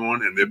coming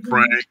on, and they're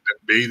praying,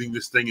 they're bathing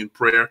this thing in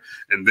prayer.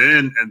 And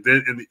then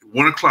in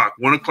 1 o'clock,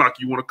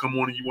 you want to come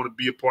on and you want to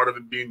be a part of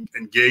it, being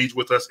engaged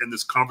with us in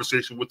this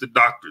conversation with the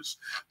doctors.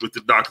 We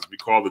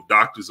call the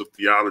doctors of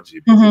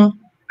theology.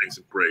 Thanks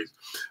and praise.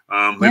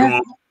 Later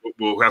on,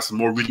 we'll have some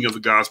more reading of the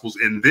Gospels,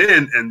 and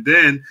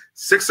then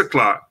 6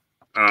 o'clock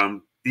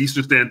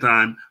Eastern Standard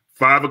Time,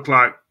 5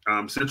 o'clock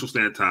Central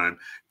Standard Time.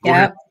 Go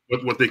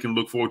what they can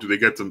look forward to. They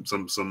got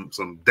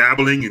some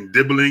dabbling and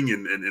dibbling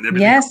and everything.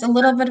 Yes, a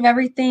little bit of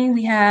everything.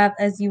 We have,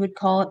 as you would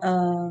call it,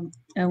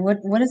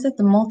 what is it?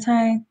 The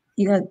multi.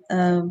 You got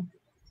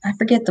I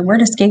forget, the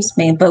word escapes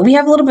me, but we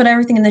have a little bit of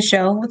everything in the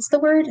show. What's the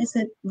word? Is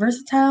it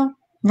versatile?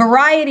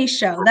 Variety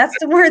show. That's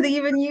the word that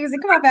you've been using.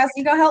 Come on, Pastor,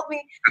 you gonna help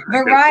me?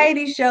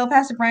 Variety show.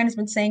 Pastor Brian has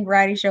been saying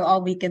variety show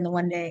all weekend. The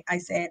one day I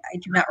said I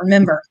do not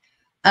remember.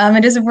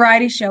 It is a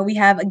variety show. We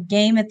have a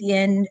game at the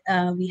end.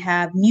 We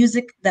have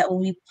music that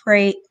will be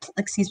played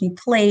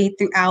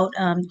throughout,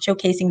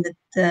 showcasing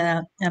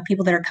the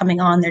people that are coming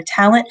on, their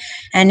talent.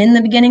 And in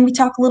the beginning, we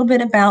talk a little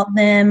bit about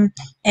them,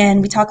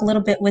 and we talk a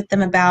little bit with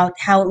them about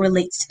how it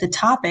relates to the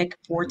topic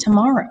for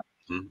tomorrow.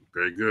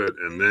 Very good.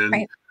 And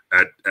then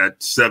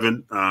at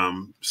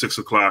 6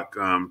 o'clock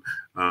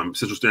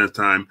Central Standard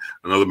Time,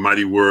 another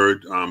mighty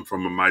word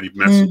from a mighty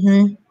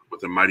message.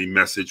 With a mighty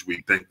message.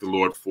 We thank the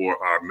Lord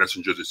for our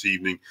messenger this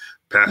evening,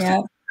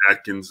 Pastor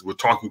Atkins. We're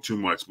talking too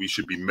much. We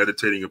should be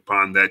meditating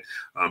upon that,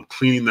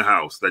 cleaning the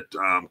house, that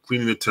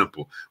cleaning the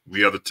temple.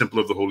 We are the temple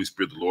of the Holy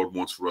Spirit. The Lord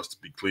wants for us to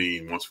be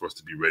clean, wants for us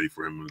to be ready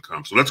for him when he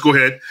comes. So let's go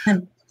ahead.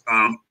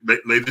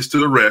 Lay this to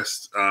the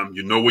rest.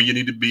 You know where you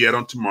need to be at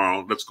on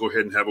tomorrow. Let's go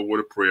ahead and have a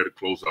word of prayer to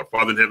close out.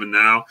 Father in heaven,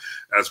 now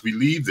as we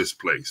leave this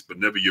place, but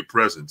never your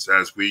presence,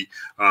 as we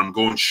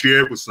go and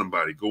share it with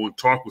somebody, go and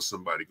talk with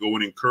somebody, go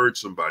and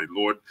encourage somebody,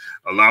 Lord,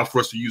 allow for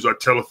us to use our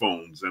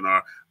telephones and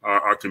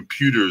our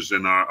computers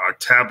and our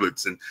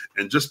tablets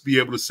and just be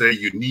able to say,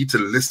 you need to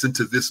listen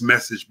to this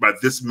message by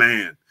this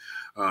man.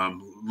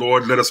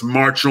 Lord, let us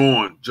march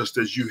on just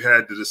as you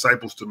had the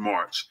disciples to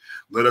march.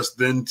 Let us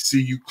then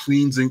see you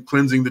cleansing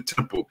the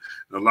temple,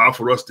 and allow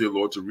for us, dear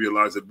Lord, to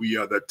realize that we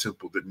are that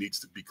temple that needs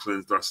to be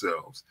cleansed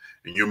ourselves.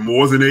 And you're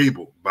more than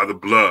able by the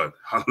blood,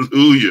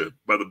 hallelujah,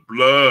 by the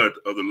blood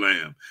of the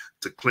Lamb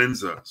to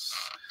cleanse us.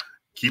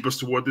 Keep us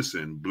toward this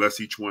end. Bless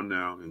each one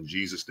now. In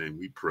Jesus' name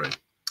we pray.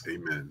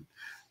 Amen.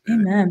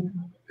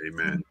 Amen.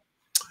 Amen.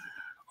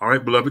 All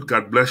right, beloved,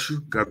 God bless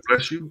you. God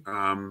bless you.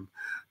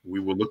 We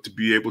will look to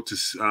be able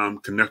to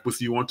connect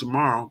with you on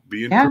tomorrow.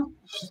 Be encouraged.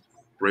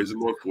 Praise the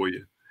Lord for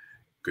you.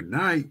 Good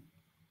night.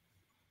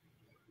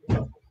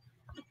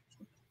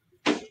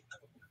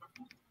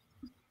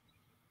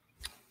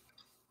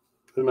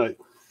 Good night.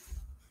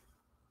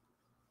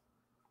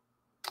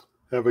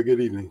 Have a good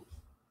evening.